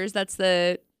Raptors. That's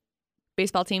the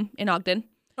baseball team in Ogden.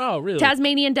 Oh, really?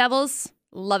 Tasmanian Devils.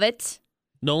 Love it.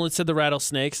 Nolan said the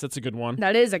Rattlesnakes. That's a good one.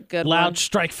 That is a good one. Loud,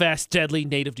 strike fast, deadly,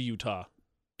 native to Utah.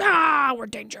 Ah, we're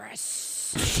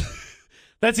dangerous.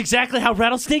 That's exactly how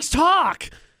rattlesnakes talk.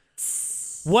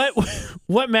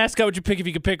 What mascot would you pick if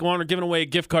you could pick one? Or giving away a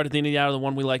gift card at the end of the hour, the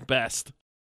one we like best.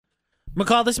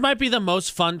 McCall, this might be the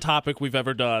most fun topic we've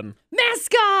ever done.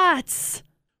 Mascots.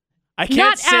 I can't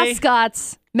Not say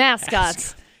ascots.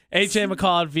 Mascots. AJ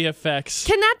McCall at VFX.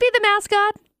 Can that be the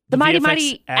mascot? The Mighty VFX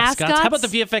Mighty ascots? How about the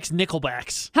VFX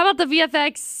Nickelbacks? How about the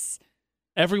VFX?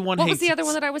 Everyone What hates was the other it.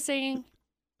 one that I was saying?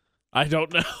 I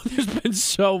don't know. There's been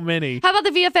so many. How about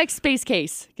the VFX Space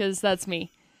Case? Because that's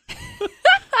me.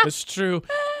 That's true.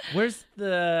 Where's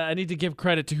the... I need to give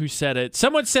credit to who said it.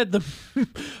 Someone said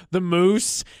the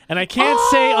moose, and I can't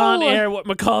say on air what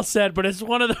McCall said, but it's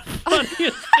one of the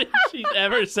funniest things she's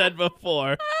ever said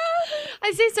before.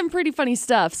 I say some pretty funny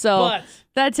stuff, so But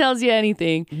that tells you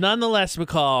anything. nonetheless,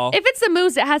 McCall... If it's the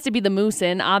moose, it has to be the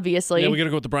moosin, obviously. Yeah, we got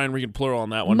to go with the Brian Regan plural on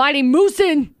that one. Mighty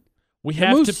moosin. We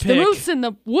have to pick... The moose in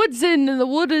the woods and the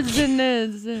wood is in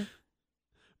the...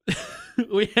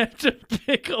 We have to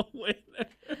pick a winner.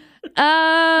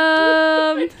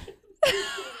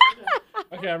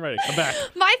 Okay, I'm ready. I'm back.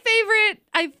 My favorite,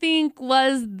 I think,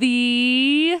 was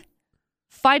the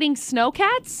Fighting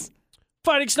Snowcats.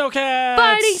 Fighting Snowcats!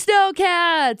 Fighting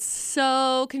Snowcats!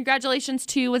 So, congratulations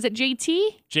to, was it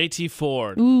JT? JT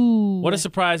Ford. Ooh. What a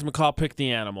surprise McCall picked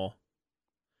the animal.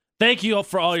 Thank you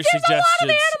for all your There's suggestions. a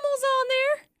lot of animals on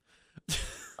there.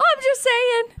 I'm just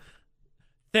saying.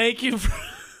 Thank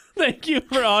you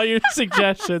for all your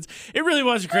suggestions. It really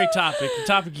was a great topic. The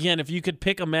topic again, if you could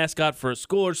pick a mascot for a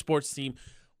school or sports team,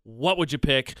 what would you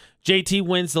pick? JT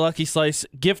wins the Lucky Slice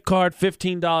gift card,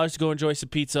 $15 to go enjoy some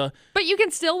pizza. But you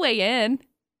can still weigh in.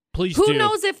 Please do. Who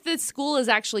knows if the school is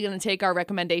actually going to take our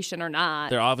recommendation or not?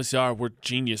 There obviously are. We're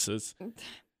geniuses.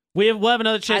 We'll have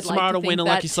another chance tomorrow to win a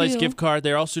Lucky Slice gift card.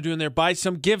 They're also doing their buy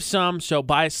some, give some. So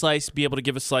buy a slice, be able to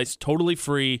give a slice totally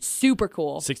free. Super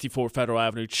cool. 64 Federal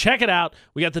Avenue. Check it out.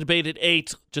 We got the debate at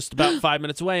 8, just about 5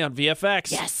 minutes away on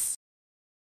VFX. Yes.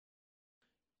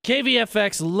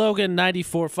 KVFX Logan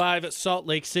 94.5 Salt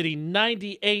Lake City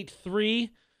 98.3.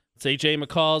 It's AJ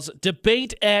McCall's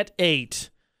debate at 8.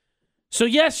 So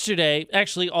yesterday,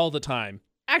 actually all the time.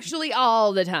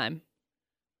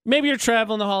 Maybe you're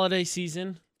traveling the holiday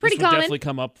season. Pretty this would common. Definitely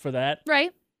come up for that.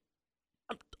 Right.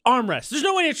 Armrest. There's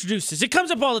no way to introduce this. It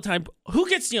comes up all the time. Who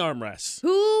gets the armrest?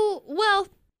 Well,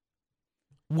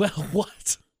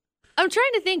 what? I'm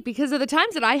trying to think because of the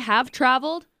times that I have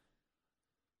traveled.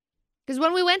 Because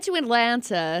when we went to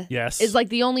Atlanta, Yes. is like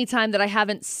the only time that I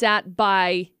haven't sat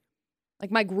by like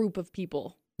my group of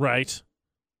people. Right.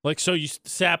 Like, so you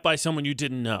sat by someone you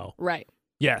didn't know. Right.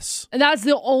 Yes. And that was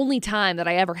the only time that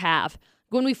I ever have.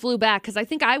 When we flew back, because I don't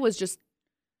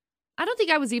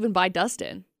think I was even by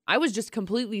Dustin. I was just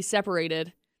completely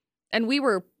separated. And we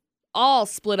were all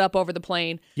split up over the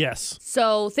plane. Yes.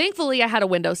 So thankfully I had a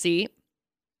window seat,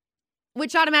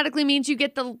 which automatically means you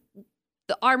get the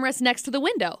armrest next to the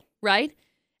window, right?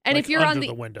 And Like if you're under on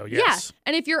the window, yes. Yeah.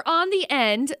 And if you're on the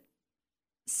end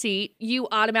seat, you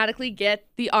automatically get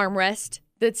the armrest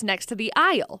that's next to the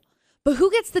aisle. But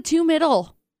who gets the 2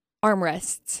 middle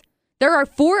armrests? There are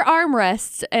 4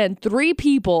 armrests and 3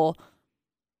 people.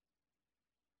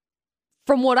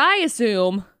 From what I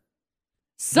assume,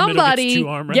 somebody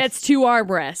gets 2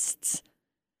 armrests.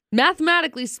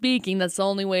 Mathematically speaking, that's the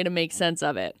only way to make sense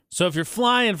of it. So if you're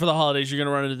flying for the holidays, you're going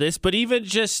to run into this. But even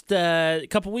just a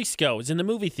couple weeks ago, it was in the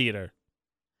movie theater.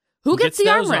 Who gets the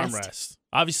those armrest?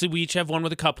 Obviously, we each have one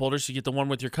with a cup holder, so you get the one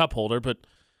with your cup holder. But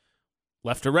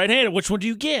left or right-handed, which one do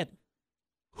you get?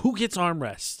 Who gets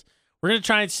armrest? We're going to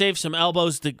try and save some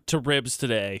elbows to ribs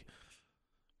today.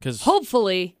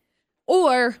 Hopefully.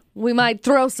 Or we might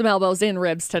throw some elbows in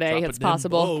ribs today. It's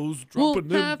possible. We'll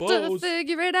have to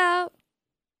figure it out.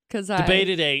 Debate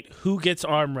at 8. Who gets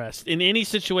armrest? In any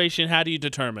situation, how do you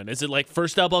determine? Is it like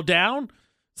first elbow down?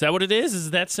 Is that what it is? Is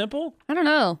it that simple? I don't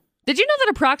know. Did you know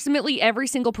that approximately every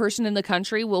single person in the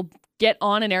country will get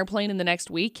on an airplane in the next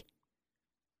week?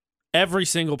 Every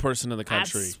single person in the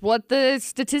country. That's what the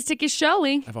statistic is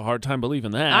showing. I have a hard time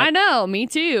believing that. I know. Me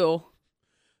too.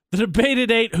 The debate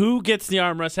at 8. Who gets the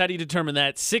armrest? How do you determine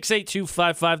that?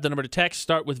 68255, the number to text.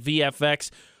 Start with VFX.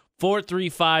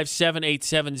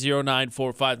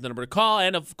 435-787-0945, the number to call.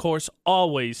 And, of course,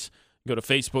 always go to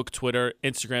Facebook, Twitter,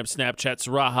 Instagram, Snapchat,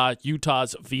 Saraha,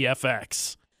 Utah's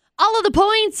VFX. All of the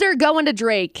points are going to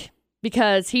Drake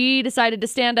because he decided to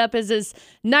stand up as his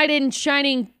knight in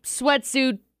shining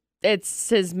sweatsuit. It's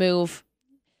his move.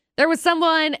 There was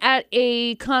someone at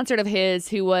a concert of his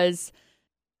who was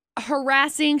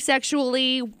harassing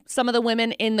sexually some of the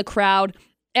women in the crowd.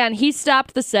 And he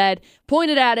stopped the set,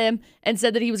 pointed at him, and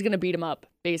said that he was going to beat him up,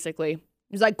 basically.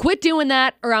 He's like, quit doing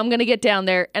that, or I'm going to get down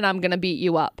there, and I'm going to beat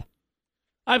you up.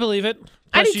 I believe it.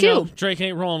 I Plus, do, too. Drake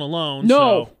ain't rolling alone.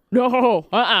 No.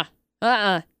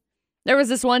 So. There was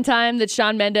this one time that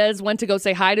Shawn Mendes went to go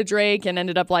say hi to Drake and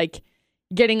ended up, like,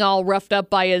 getting all roughed up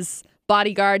by his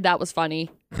bodyguard. That was funny.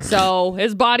 So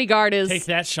his bodyguard is... Take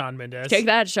that, Shawn Mendes. Take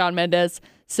that, Shawn Mendes.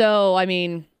 So, I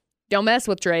mean, don't mess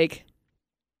with Drake.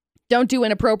 Don't do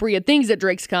inappropriate things at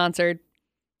Drake's concert.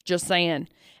 Just saying.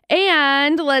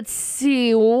 And let's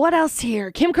see, what else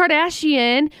here? Kim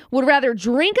Kardashian would rather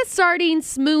drink a sardine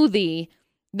smoothie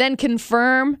than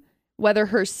confirm whether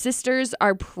her sisters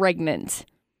are pregnant.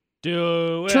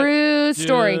 Do it. True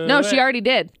story. Do No, it. she already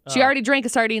did. She already drank a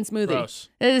sardine smoothie. Gross.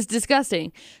 It is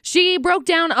disgusting. She broke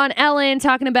down on Ellen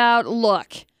talking about,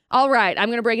 look, all right, I'm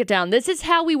going to break it down. This is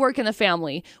how we work in the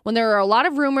family. When there are a lot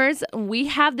of rumors, we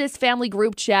have this family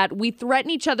group chat. We threaten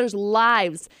each other's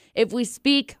lives if we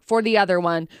speak for the other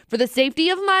one. For the safety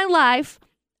of my life,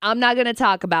 I'm not going to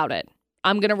talk about it.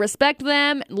 I'm going to respect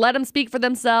them, let them speak for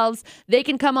themselves. They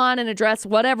can come on and address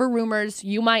whatever rumors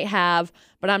you might have,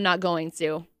 but I'm not going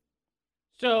to.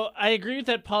 So I agree with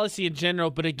that policy in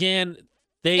general, but again,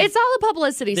 It's all a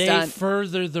publicity They stunt.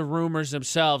 further the rumors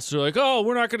themselves. They're like, oh,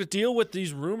 we're not going to deal with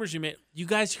these rumors you made. You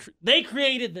guys, they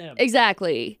created them.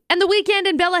 Exactly. And The Weeknd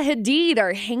and Bella Hadid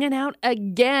are hanging out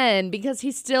again because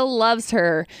he still loves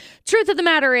her. Truth of the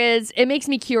matter is, it makes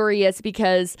me curious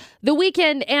because The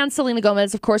Weeknd and Selena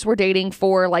Gomez, of course, were dating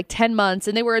for like 10 months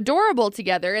and they were adorable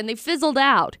together and they fizzled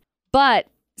out. But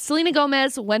Selena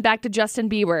Gomez went back to Justin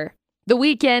Bieber. The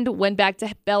Weeknd went back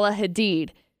to Bella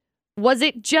Hadid. Was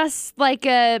it just like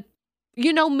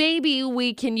maybe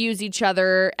we can use each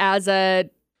other as a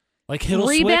like Hiddle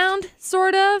rebound, Swift?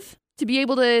 Sort of, to be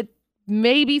able to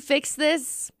maybe fix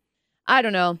this? I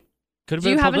don't know. Could have Do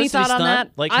been you a have any publicity thought on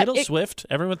stunt, that? like Hiddle Swift.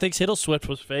 Everyone thinks Hiddle Swift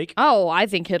was fake. Oh, I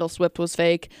think Hiddle Swift was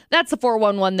fake. That's the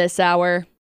 411 this hour.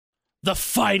 The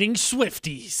Fighting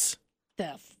Swifties.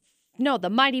 The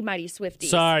Mighty Mighty Swifties.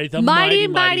 Sorry, the Mighty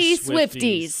Mighty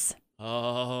Swifties.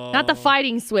 Oh. Not the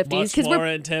Fighting Swifties. Much more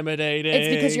intimidating. It's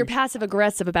because you're passive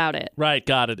aggressive about it. Right,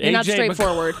 got it. You're not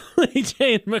straightforward.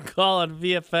 AJ McCall on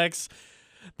VFX.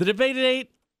 The debate at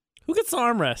 8. Who gets the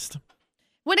armrest?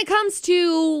 When it comes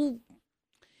to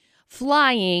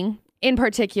flying in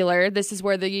particular, this is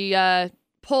where the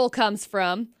poll comes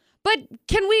from. But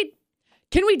can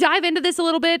we dive into this a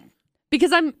little bit?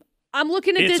 Because I'm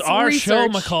looking at this It's our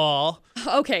research. show, McCall.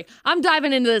 Okay, I'm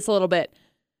diving into this a little bit.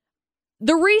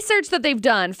 The research that they've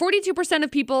done, 42% of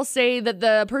people say that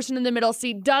the person in the middle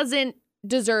seat doesn't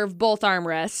deserve both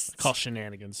armrests. Call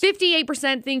shenanigans.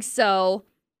 58% think so,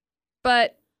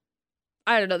 but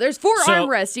I don't know. There's 4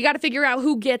 armrests. You got to figure out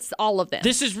who gets all of them.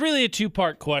 This is really a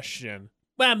 2-part question.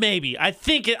 Well, maybe. I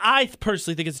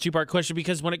personally think it's a 2-part question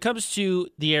because when it comes to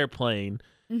the airplane,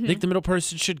 I think the middle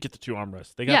person should get the 2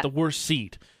 armrests. They got the worst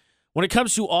seat. When it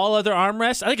comes to all other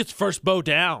armrests, I think it's first bow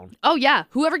down. Oh, yeah.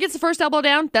 Whoever gets the first elbow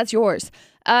down, that's yours.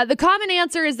 The common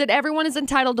answer is that everyone is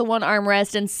entitled to 1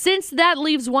 armrest, and since that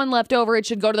leaves 1 left over, it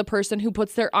should go to the person who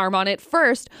puts their arm on it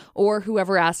first, or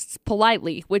whoever asks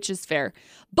politely, which is fair.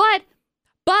 But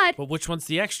which one's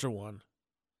the extra one?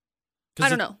 I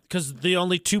don't know. Because the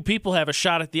only 2 people have a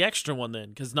shot at the extra one then,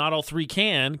 because not all 3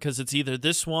 can, because it's either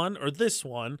this one or this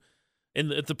one,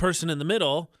 and the person in the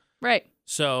middle. Right.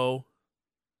 So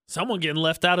someone getting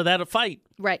left out of that fight.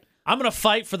 Right. I'm going to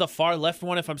fight for the far left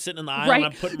one if I'm sitting in the aisle and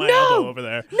I'm putting my elbow over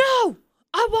there. No!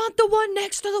 I want the one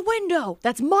next to the window.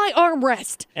 That's my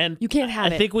armrest. And you can't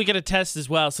have it. I think we get a test as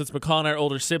well, since McCall and our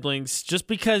older siblings. Just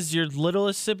because your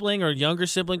littlest sibling or younger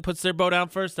sibling puts their bow down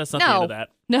first, that's not the end of that.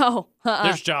 No.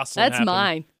 There's jostling That's happening.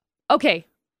 mine. Okay.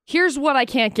 Here's what I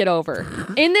can't get over.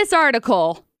 In this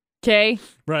article, okay?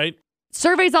 Right.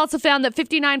 Surveys also found that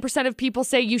 59% of people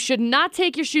say you should not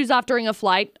take your shoes off during a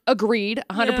flight. Agreed.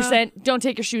 100% don't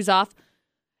take your shoes off.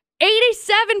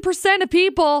 87% of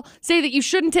people say that you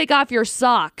shouldn't take off your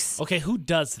socks. Okay, who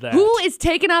does that? Who is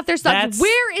taking off their socks? That's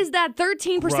Where is that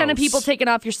 13% of people taking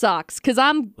off your socks? Because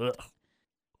Ugh.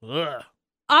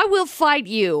 I will fight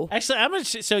you. Actually,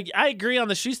 so I agree on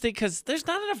the shoes thing because there's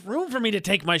not enough room for me to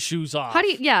take my shoes off. How do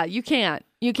you? Yeah, you can't.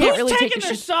 You can't Who's really take taking your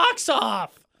their shoes. socks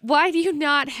off? Why do you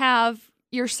not have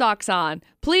your socks on?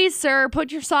 Please, sir,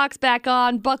 put your socks back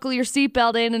on, buckle your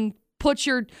seatbelt in, and put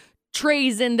your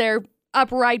trays in their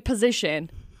upright position.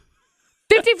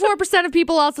 54% of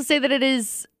people also say that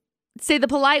the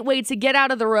polite way to get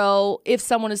out of the row if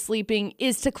someone is sleeping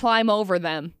is to climb over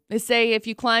them. They say if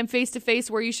you climb face to face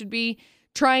where you should be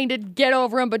trying to get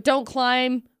over them, but don't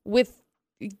climb with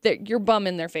your bum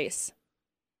in their face.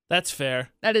 That's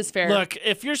fair. That is fair. Look,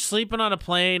 if you're sleeping on a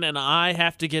plane and I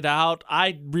have to get out,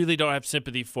 I really don't have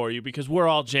sympathy for you because we're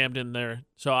all jammed in there.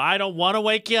 So I don't want to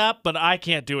wake you up, but I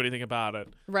can't do anything about it.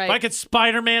 Right. If I could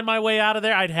Spider-Man my way out of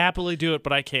there, I'd happily do it,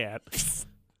 but I can't. This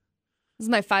is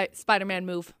my Spider-Man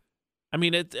move. I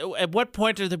mean, at what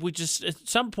point at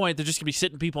some point, they're just going to be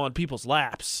sitting people on people's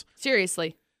laps.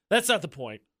 Seriously. That's not the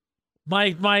point.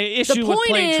 My issue with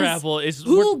plane travel is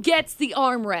who gets the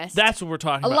armrest. That's what we're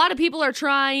talking about. A lot of people are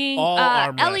trying. All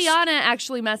armrests. Eliana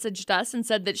actually messaged us and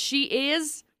said that she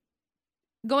is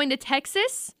going to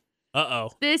Texas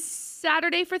this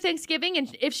Saturday for Thanksgiving,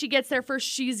 and if she gets there first,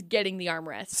 she's getting the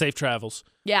armrest. Safe travels.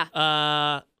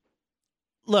 Yeah.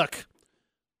 Look,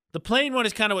 the plane one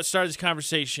is kind of what started this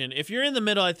conversation. If you're in the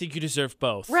middle, I think you deserve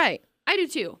both. Right. I do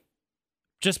too.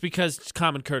 Just because it's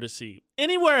common courtesy.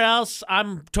 Anywhere else,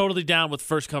 I'm totally down with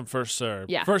first come, first serve.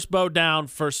 Yeah. First bow down,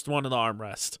 first one in the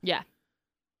armrest. Yeah.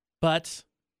 But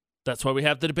that's why we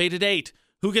have the debate at 8.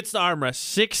 Who gets the armrest?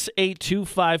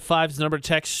 68255 is the number to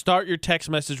text. Start your text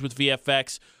message with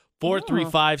VFX.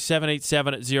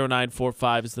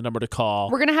 435-787-0945 is the number to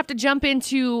call. We're going to have to jump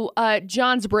into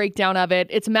John's breakdown of it.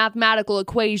 It's a mathematical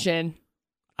equation.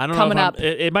 I don't coming know. up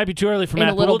It might be too early for in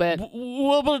math. a little but bit.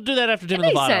 We'll do that after Dim It in the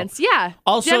makes Bottle. sense. Yeah.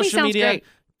 All Demi social sounds media, great.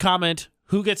 comment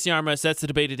who gets the arm rest. That's the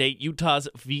debate at 8. Utah's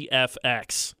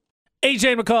VFX.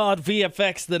 AJ McCall at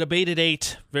VFX, the debate at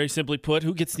 8. Very simply put,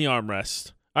 who gets the arm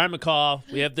rest? All right, McCall,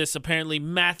 we have this apparently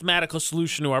mathematical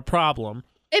solution to our problem.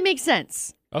 It makes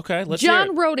sense. Okay, let's hear John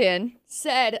it. wrote in,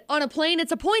 said, on a plane,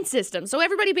 it's a point system. So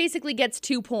everybody basically gets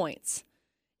 2 points.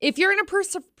 If you're in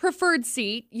a preferred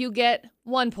seat, you get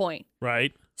 1 point.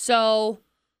 Right, So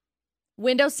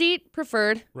window seat,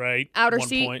 preferred. right. Outer 1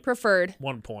 seat, point. preferred.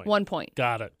 1 point. 1 point.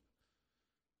 Got it.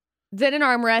 Then an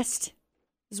armrest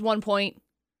is 1 point.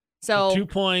 So 2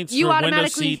 points you for window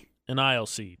automatically- seat and aisle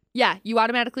seat. yeah, you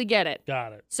automatically get it.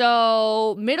 Got it.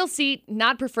 So middle seat,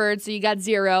 not preferred. So you got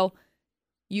 0.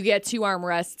 You get 2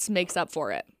 armrests, makes up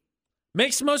for it.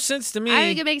 Makes the most sense to me. I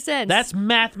think it makes sense. That's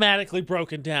mathematically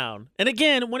broken down. And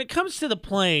again, when it comes to the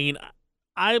plane,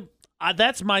 I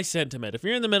that's my sentiment. If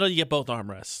you're in the middle, you get both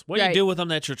armrests. What you Right. do with them,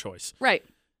 that's your choice. right.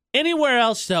 Anywhere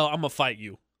else, though, I'm gonna fight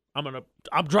you.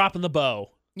 I'm dropping the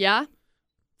bow. Yeah.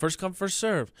 First come, first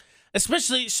serve.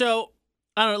 Especially so.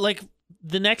 I don't know, like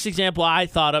the next example I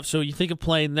thought of. So you think of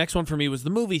plane. The next one for me was the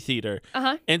movie theater.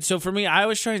 Uh-huh. And so for me, I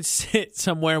always try and sit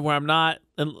somewhere where I'm not,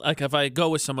 and like if I go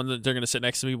with someone, they're going to sit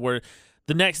next to me where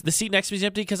the seat next to me is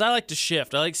empty because I like to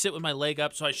shift. I like to sit with my leg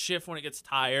up, so I shift when it gets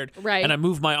tired. Right. And I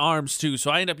move my arms too, so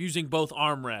I end up using both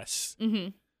armrests. Mm-hmm.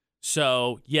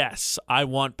 So yes, I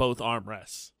want both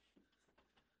armrests.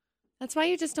 That's why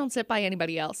you just don't sit by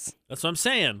anybody else. That's what I'm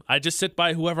saying. I just sit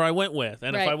by whoever I went with.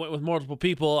 And if Right. I went with multiple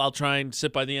people, I'll try and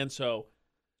sit by the end so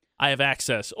I have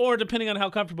access. Or depending on how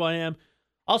comfortable I am,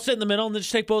 I'll sit in the middle and then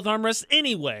just take both armrests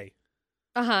anyway.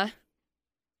 Uh-huh.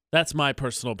 That's my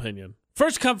personal opinion.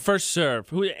 First come, first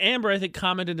serve. Amber, I think,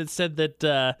 commented and said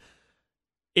that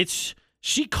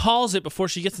she calls it before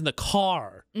she gets in the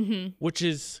car, which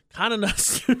is kind of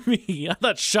nuts to me. I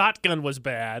thought shotgun was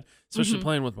bad, especially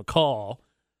playing with McCall.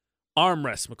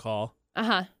 Armrest, McCall.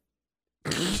 Uh-huh.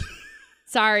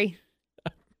 Sorry.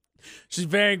 She's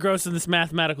very engrossed in this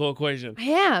mathematical equation. I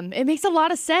am. It makes a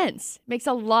lot of sense. Makes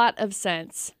a lot of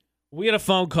sense. We had a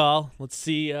phone call. Let's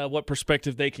see what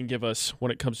perspective they can give us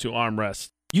when it comes to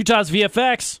armrest. Utah's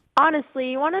VFX.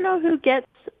 Honestly, you want to know who gets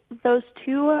those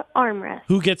 2 armrests?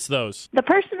 Who gets those? The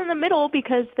person in the middle,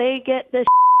 because they get the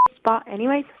spot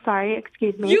anyway. Sorry,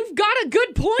 excuse me. You've got a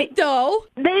good point, though.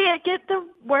 They get the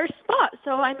worst spot.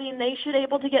 So, I mean, they should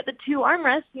able to get the 2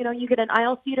 armrests. You know, you get an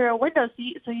aisle seat or a window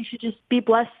seat, so you should just be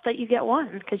blessed that you get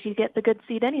one because you get the good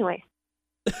seat anyway.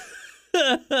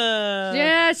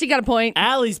 Yeah, she got a point.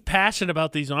 Allie's passionate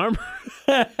about these armrests.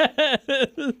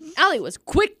 Allie was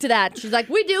quick to that. She's like,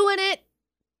 we doing it.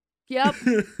 Yep.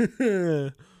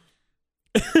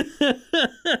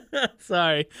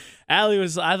 Sorry. Allie I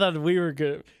thought we were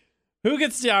good. Who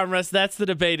gets the armrest? That's the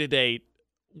debate at 8.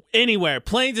 Anywhere.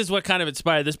 Planes is what kind of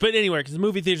inspired this, but anywhere, because the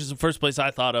movie theater is the first place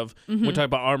I thought of when we're talking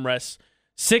about armrests.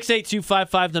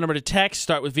 68255, the number to text.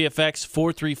 Start with VFX,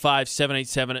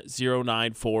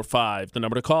 435-787-0945, the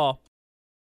number to call.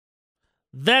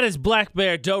 That is Black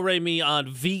Bear, Do Re Mi on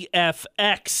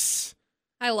VFX.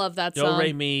 I love that Do song.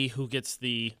 Re Mi, who gets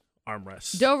the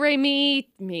armrest? Do, re, mi,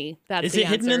 me. That's Is the it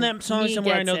hidden in answer. that song Me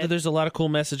somewhere? I gets know it. that there's a lot of cool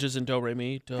messages in Do Re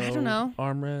Mi. Do, I don't know.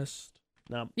 Armrest.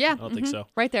 No, Yeah. I don't think so.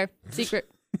 Right there. Secret.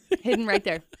 Hidden right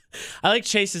there. I like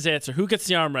Chase's answer. Who gets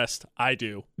the armrest? I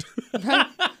do.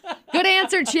 Good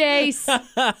answer, Chase.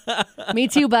 Me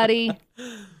too, buddy.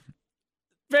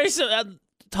 Very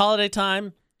holiday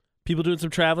time. People doing some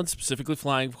traveling, specifically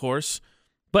flying, of course.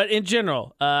 But in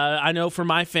general, I know for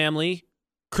my family,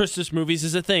 Christmas movies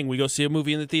is a thing. We go see a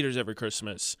movie in the theaters every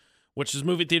Christmas, which is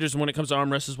movie theaters when it comes to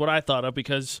armrests is what I thought of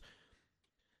because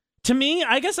to me,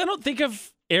 I guess I don't think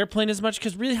of airplane as much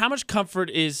because really how much comfort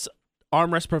is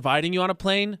armrest providing you on a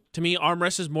plane? To me,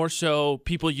 armrest is more so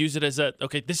people use it as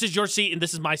okay, this is your seat and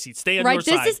this is my seat. Stay on your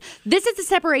side. This is the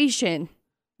separation.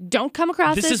 Don't come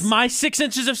across this. This is my 6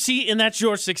 inches of seat and that's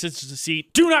your 6 inches of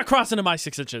seat. Do not cross into my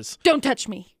 6 inches. Don't touch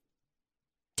me.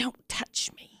 Don't touch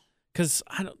me. Because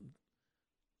I don't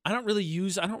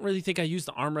really think I use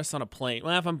the armrest on a plane.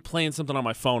 Well, if I'm playing something on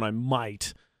my phone, I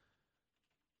might.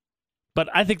 But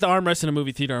I think the armrests in a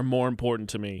movie theater are more important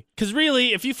to me. Because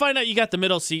really, if you find out you got the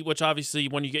middle seat, which obviously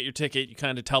when you get your ticket, you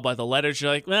kind of tell by the letters,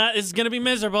 you're like, well, this is going to be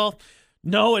miserable.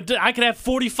 No, I could have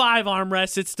 45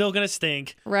 armrests. It's still going to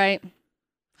stink. Right.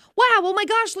 Wow, oh my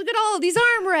gosh, look at all of these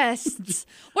armrests.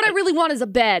 What I really want is a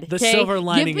bed. The okay? silver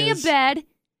lining Give me is a bed.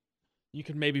 You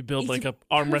could maybe build It's like a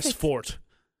armrest perfect. fort.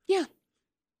 Yeah.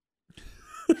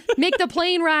 Make the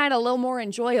plane ride a little more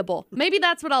enjoyable. Maybe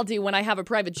that's what I'll do when I have a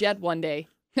private jet one day.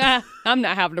 I'm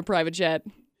not having a private jet.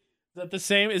 that the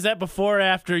same? Is that before or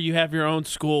after you have your own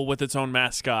school with its own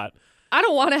mascot? I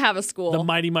don't want to have a school. The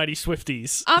Mighty Mighty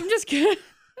Swifties. I'm just kidding.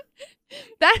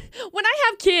 That when I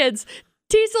have kids,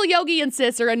 Teasel, Yogi, and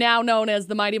Sis are now known as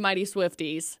the Mighty Mighty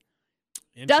Swifties.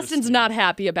 Dustin's not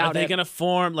happy about it. Are they going to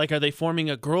form, are they forming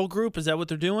a girl group? Is that what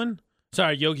they're doing?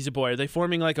 Sorry, Yogi's a boy. Are they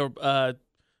forming like a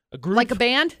group? Like a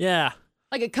band? Yeah.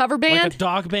 Like a cover band? Like a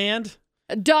dog band?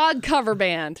 A dog cover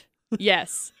band.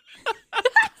 Yes.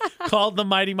 Called the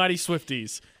Mighty Mighty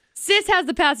Swifties. Sis has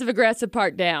the passive-aggressive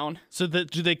part down. So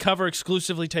do they cover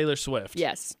exclusively Taylor Swift?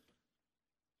 Yes.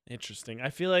 Interesting. I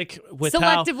feel like with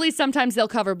selectively, sometimes they'll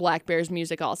cover Black Bear's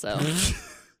music also.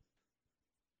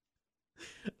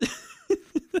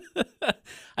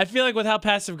 I feel like with how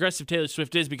passive-aggressive Taylor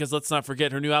Swift is, because let's not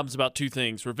forget, her new album's about two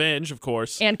things. Revenge, of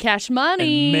course. And cash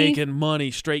money. And making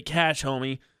money. Straight cash,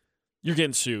 homie. You're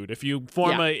getting sued. If you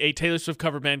form a Taylor Swift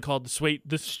cover band called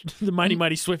the Mighty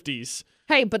Mighty Swifties.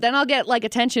 Hey, but then I'll get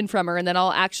attention from her, and then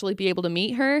I'll actually be able to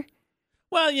meet her.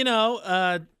 Well,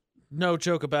 no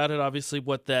joke about it. Obviously,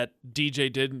 what that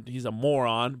DJ did, he's a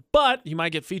moron. But he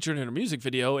might get featured in a music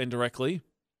video indirectly.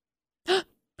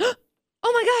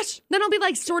 Oh my gosh. Then I'll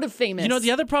be sort of famous.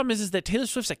 The other problem is that Taylor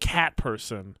Swift's a cat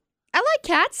person. I like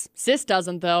cats. Sis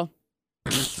doesn't, though.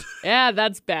 Yeah,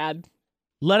 that's bad.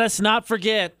 Let us not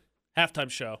forget halftime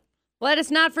show. Let us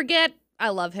not forget, I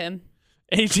love him.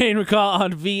 AJ McCall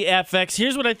on VFX.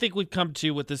 Here's what I think we've come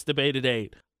to with this debate at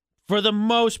 8. For the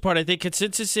most part, I think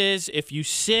consensus is if you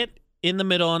sit in the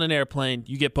middle on an airplane,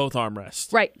 you get both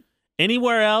armrests. Right.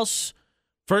 Anywhere else,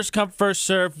 first come, first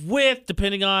serve with,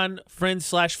 depending on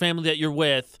friends/family that you're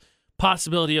with,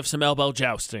 possibility of some elbow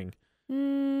jousting.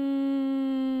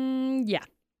 Yeah.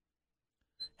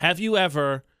 Have you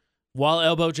ever, while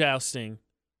elbow jousting,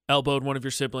 elbowed one of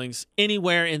your siblings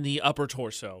anywhere in the upper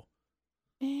torso?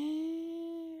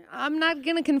 I'm not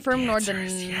going to confirm nor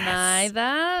deny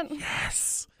that.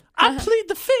 Yes. I plead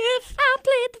the fifth.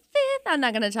 I'm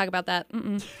not going to talk about that.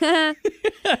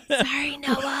 Sorry,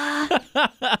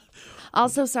 Noah.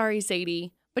 Also, sorry,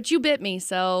 Sadie. But you bit me,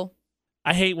 so.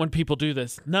 I hate when people do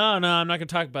this. No, I'm not going to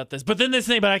talk about this. But then this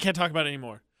thing, but I can't talk about it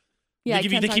anymore. Yeah, I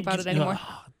can't talk about it anymore.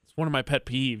 It's one of my pet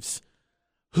peeves.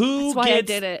 That's why I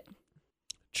did it.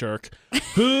 Jerk.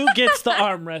 Who gets the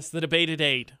armrest? The debate at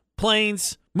 8.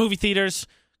 Planes, movie theaters,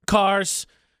 cars,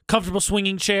 comfortable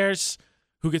swinging chairs.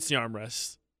 Who gets the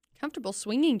armrest? Comfortable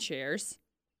swinging chairs.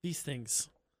 These things.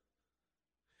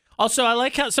 Also, I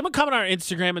like how someone commented on our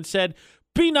Instagram and said,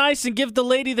 "Be nice and give the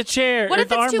lady the chair." What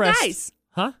if it's two armrest. Guys?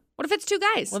 Huh? What if it's two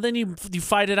guys? Well, then you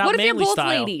fight it out what if manly you're both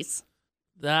style. Ladies?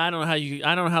 I don't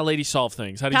know how ladies solve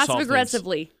things. How do you solve things? Passive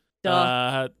aggressively.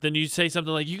 Duh. Then you say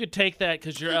something like, "You could take that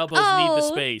because your elbows need the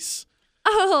space."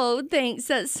 Oh, thanks.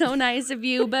 That's so nice of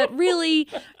you. But really,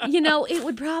 it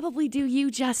would probably do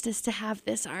you justice to have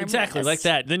this armrest. Exactly, like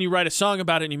that. Then you write a song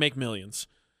about it and you make millions.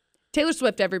 Taylor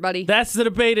Swift, everybody. That's the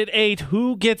debate at 8.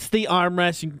 Who gets the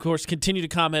armrest? You can, of course, continue to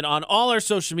comment on all our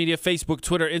social media, Facebook,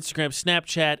 Twitter, Instagram,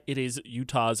 Snapchat. It is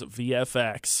Utah's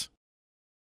VFX.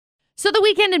 So The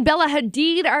Weeknd and Bella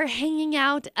Hadid are hanging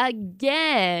out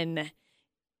again.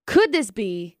 Could this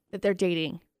be that they're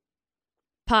dating?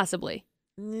 Possibly.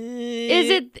 Is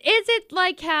it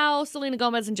like how Selena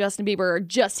Gomez and Justin Bieber are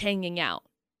just hanging out?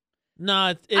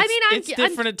 No, it's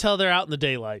different until they're out in the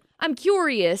daylight. I'm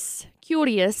curious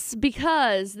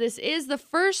because this is the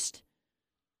first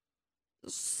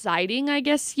sighting, I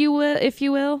guess if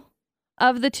you will,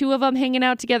 of the two of them hanging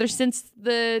out together since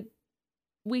The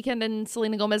Weeknd and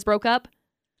Selena Gomez broke up.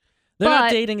 They're not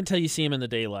dating until you see him in the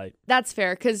daylight. That's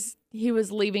fair, because he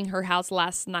was leaving her house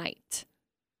last night.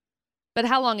 But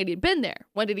how long had he been there?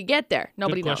 When did he get there?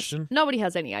 Nobody knows. Nobody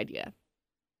has any idea.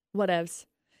 Whatevs.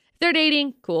 If they're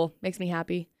dating, cool. Makes me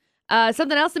happy.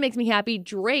 Something else that makes me happy,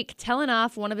 Drake telling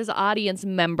off one of his audience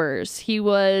members. He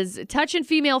was touching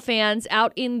female fans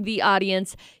out in the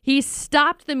audience. He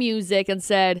stopped the music and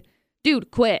said,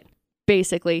 "Dude, quit."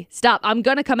 Basically, stop. I'm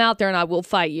going to come out there and I will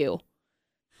fight you.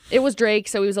 It was Drake,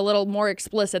 so he was a little more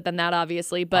explicit than that,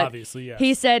 obviously. But obviously, yes.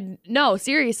 He said, "No,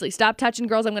 seriously, stop touching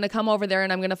girls. I'm going to come over there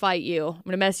and I'm going to fight you. I'm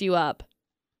going to mess you up."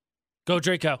 Go,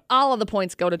 Draco. All of the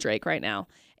points go to Drake right now.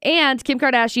 And Kim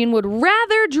Kardashian would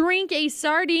rather drink a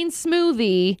sardine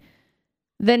smoothie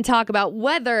than talk about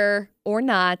whether or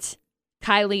not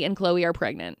Kylie and Khloe are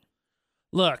pregnant.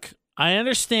 Look, I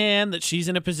understand that she's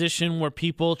in a position where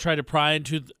people try to pry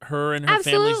into her and her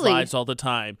family's lives all the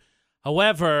time.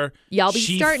 However, y'all be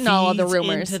starting all of the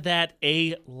rumors into that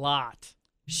a lot.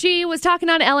 She was talking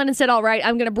on Ellen and said, "All right,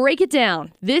 I'm going to break it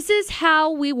down. This is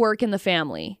how we work in the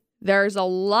family. There's a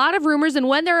lot of rumors, and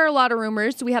when there are a lot of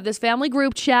rumors, we have this family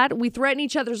group chat. We threaten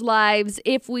each other's lives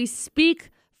if we speak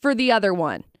for the other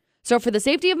one. So for the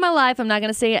safety of my life, I'm not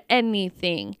going to say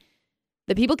anything.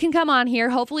 The people can come on here.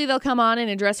 Hopefully they'll come on and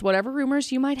address whatever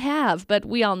rumors you might have. But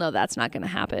we all know that's not going to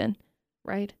happen,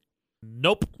 right?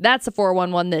 Nope. That's a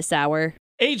 411 this hour.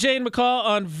 AJ and McCall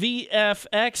on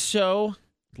VFX. So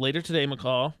later today,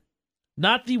 McCall,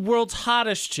 not the world's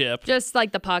hottest chip. Just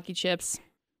like the Pocky chips.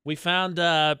 We found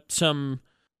some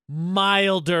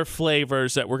milder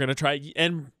flavors that we're going to try.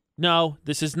 And no,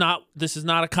 this is not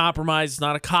a compromise. It's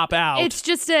not a cop-out. It's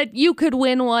just that you could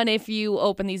win one if you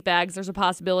open these bags. There's a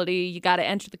possibility. You got to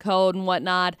enter the code and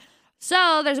whatnot.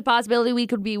 So there's a possibility we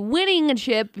could be winning a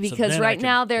chip because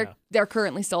now they're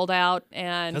currently sold out.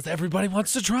 And because everybody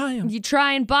wants to try them. You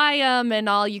try and buy them, and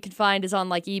all you can find is on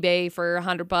like eBay for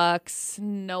 $100.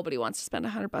 Nobody wants to spend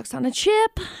 $100 on a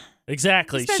chip.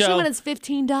 Exactly. Especially when it's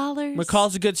 $15.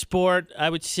 McCall's a good sport. I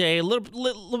would say a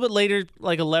little bit later,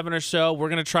 like 11 or so, we're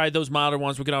going to try those milder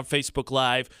ones. We'll get on Facebook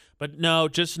Live. But no,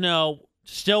 just know,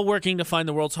 still working to find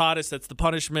the world's hottest. That's the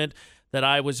punishment that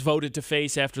I was voted to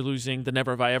face after losing the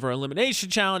Never Have I Ever elimination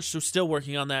challenge. So still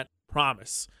working on that.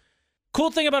 Promise.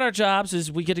 Cool thing about our jobs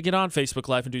is we get on Facebook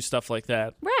Live and do stuff like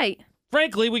that. Right.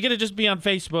 Frankly, we get to just be on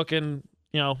Facebook and,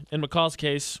 in McCall's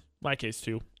case, my case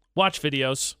too, watch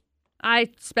videos.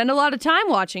 I spend a lot of time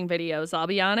watching videos, I'll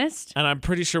be honest. And I'm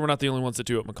pretty sure we're not the only ones that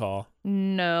do it, McCall.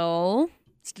 No.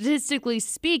 Statistically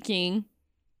speaking,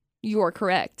 you're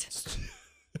correct.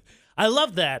 I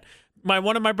love that.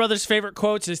 One of my brother's favorite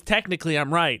quotes is, technically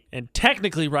I'm right. And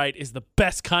technically right is the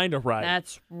best kind of right.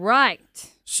 That's right.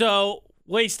 So,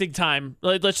 wasting time.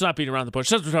 Let's not beat around the bush.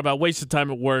 That's what we're talking about. Wasted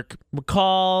time at work.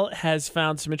 McCall has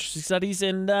found some interesting studies.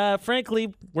 And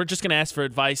frankly, we're just going to ask for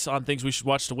advice on things we should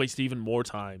watch to waste even more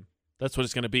time. That's what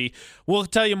it's going to be. We'll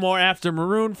tell you more after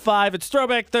Maroon 5. It's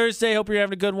Throwback Thursday. Hope you're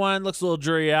having a good one. Looks a little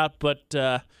dreary out, but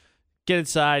get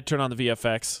inside. Turn on the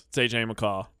VFX. It's AJ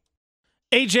McCall.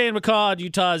 AJ and McCall at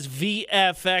Utah's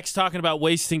VFX talking about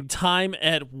wasting time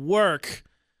at work.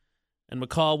 And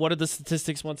McCall, what are the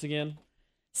statistics once again?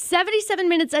 77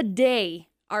 minutes a day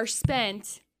are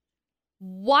spent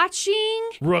watching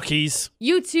rookies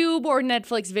YouTube or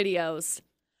Netflix videos.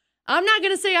 I'm not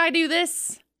going to say I do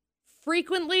this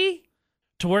frequently.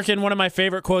 To work in, one of my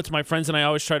favorite quotes, my friends and I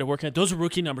always try to work in, those are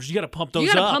rookie numbers. You got to pump those up.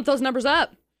 You got to pump those numbers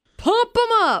up. Pump them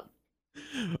up.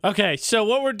 Okay, so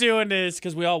what we're doing is,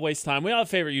 because we all waste time, we all have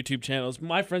favorite YouTube channels.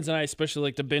 My friends and I especially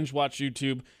like to binge watch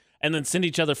YouTube and then send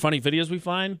each other funny videos we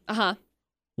find. Uh-huh.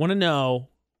 Want to know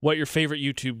what your favorite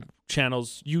YouTube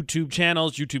videos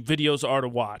are to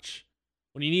watch.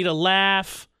 When you need a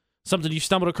laugh, something you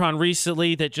stumbled across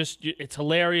recently that it's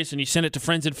hilarious and you send it to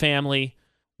friends and family.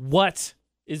 What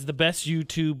is the best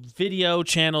YouTube video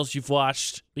channels you've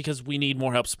watched? Because we need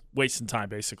more help wasting time,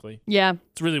 basically. Yeah.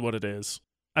 It's really what it is.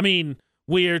 I mean,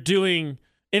 we're doing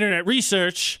internet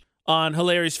research on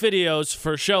hilarious videos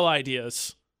for show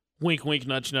ideas. Wink, wink,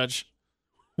 nudge, nudge.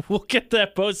 We'll get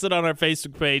that posted on our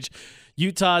Facebook page.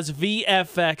 Utah's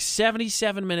VFX,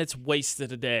 77 minutes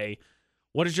wasted a day.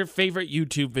 What is your favorite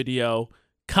YouTube video?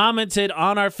 Comment it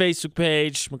on our Facebook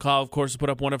page. McCall, of course, put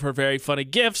up one of her very funny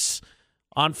GIFs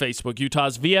on Facebook.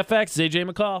 Utah's VFX, AJ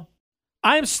McCall.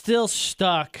 I'm still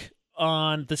stuck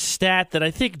on the stat that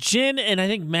I think Jen and I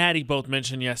think Maddie both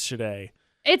mentioned yesterday.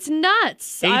 It's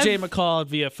nuts. AJ McCall at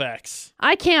VFX.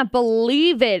 I can't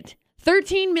believe it.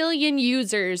 13 million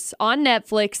users on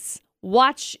Netflix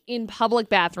watch in public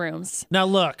bathrooms. Now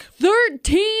look.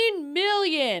 13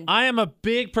 million. I am a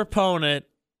big proponent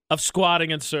of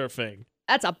squatting and surfing.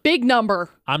 That's a big number.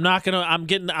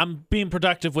 I'm being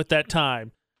productive with that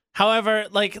time. However,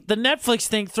 like the Netflix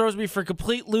thing throws me for a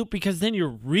complete loop because then you're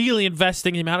really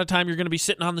investing the amount of time you're going to be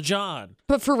sitting on the john.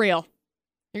 But for real.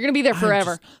 You're going to be there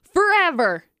forever.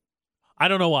 Forever. I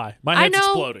don't know why. My head's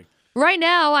exploding. Right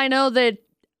now, I know that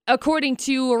according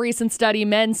to a recent study,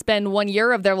 men spend 1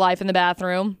 year of their life in the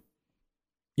bathroom.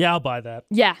 Yeah, I'll buy that.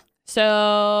 Yeah.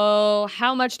 So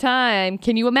how much time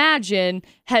can you imagine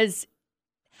how much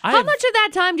of that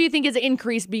time do you think is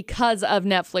increased because of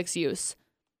Netflix use?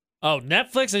 Oh,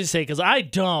 Netflix, I say, because I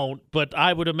don't, but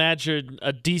I would imagine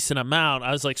a decent amount.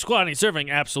 I was like, squatting,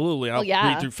 surfing, absolutely. I'll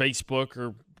read through Facebook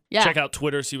or check out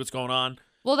Twitter, see what's going on.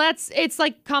 Well, it's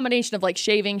like a combination of like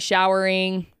shaving,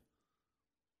 showering,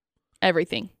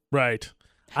 everything. Right.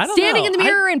 I don't Standing know. in the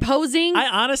mirror and posing. I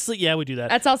honestly, we do that.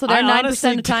 That's also there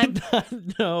 9% of the time. I honestly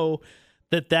did not know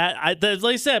that,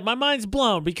 like I said, my mind's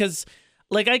blown because,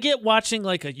 like, I get watching,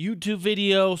 like, a YouTube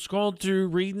video, scrolling through,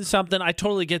 reading something. I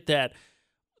totally get that.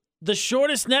 The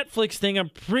shortest Netflix thing, I'm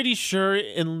pretty sure,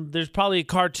 and there's probably a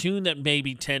cartoon that may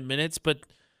be 10 minutes, but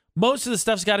most of the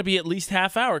stuff's got to be at least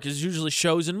half hour because it's usually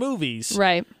shows and movies.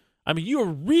 Right. I mean, you are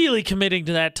really committing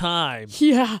to that time.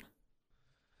 Yeah.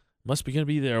 Must be going to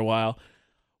be there a while.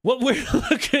 What we're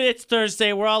looking at, it's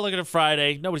Thursday. We're all looking at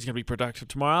Friday. Nobody's going to be productive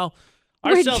tomorrow,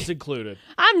 ourselves included.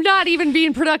 I'm not even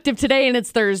being productive today, and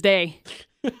it's Thursday.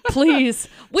 Please.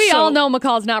 We all know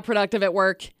McCall's not productive at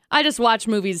work. I just watch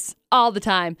movies all the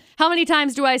time. How many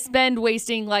times do I spend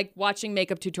wasting, watching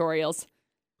makeup tutorials?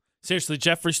 Seriously,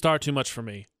 Jeffree Star, too much for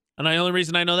me. And the only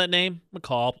reason I know that name,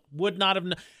 McCall,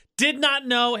 did not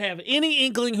know, have any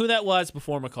inkling who that was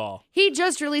before McCall. He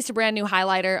just released a brand new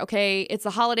highlighter, okay? It's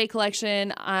a holiday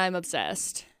collection. I'm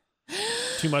obsessed.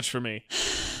 Too much for me.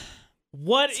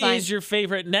 What is your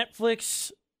favorite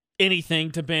Netflix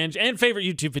anything to binge and favorite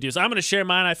YouTube videos? I'm going to share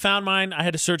mine. I found mine. I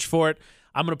had to search for it.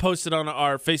 I'm going to post it on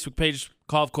our Facebook page.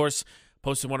 McCall, of course,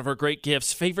 posted one of her great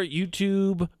gifts. Favorite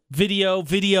YouTube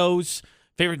videos,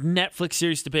 favorite Netflix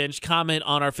series to binge. Comment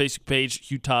on our Facebook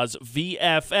page, Utah's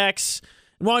VFX.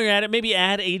 And while you're at it, maybe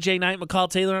add AJ Knight, McCall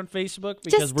Taylor on Facebook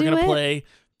because we're going to play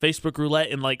Facebook Roulette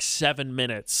in 7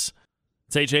 minutes.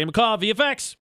 It's AJ McCall, VFX.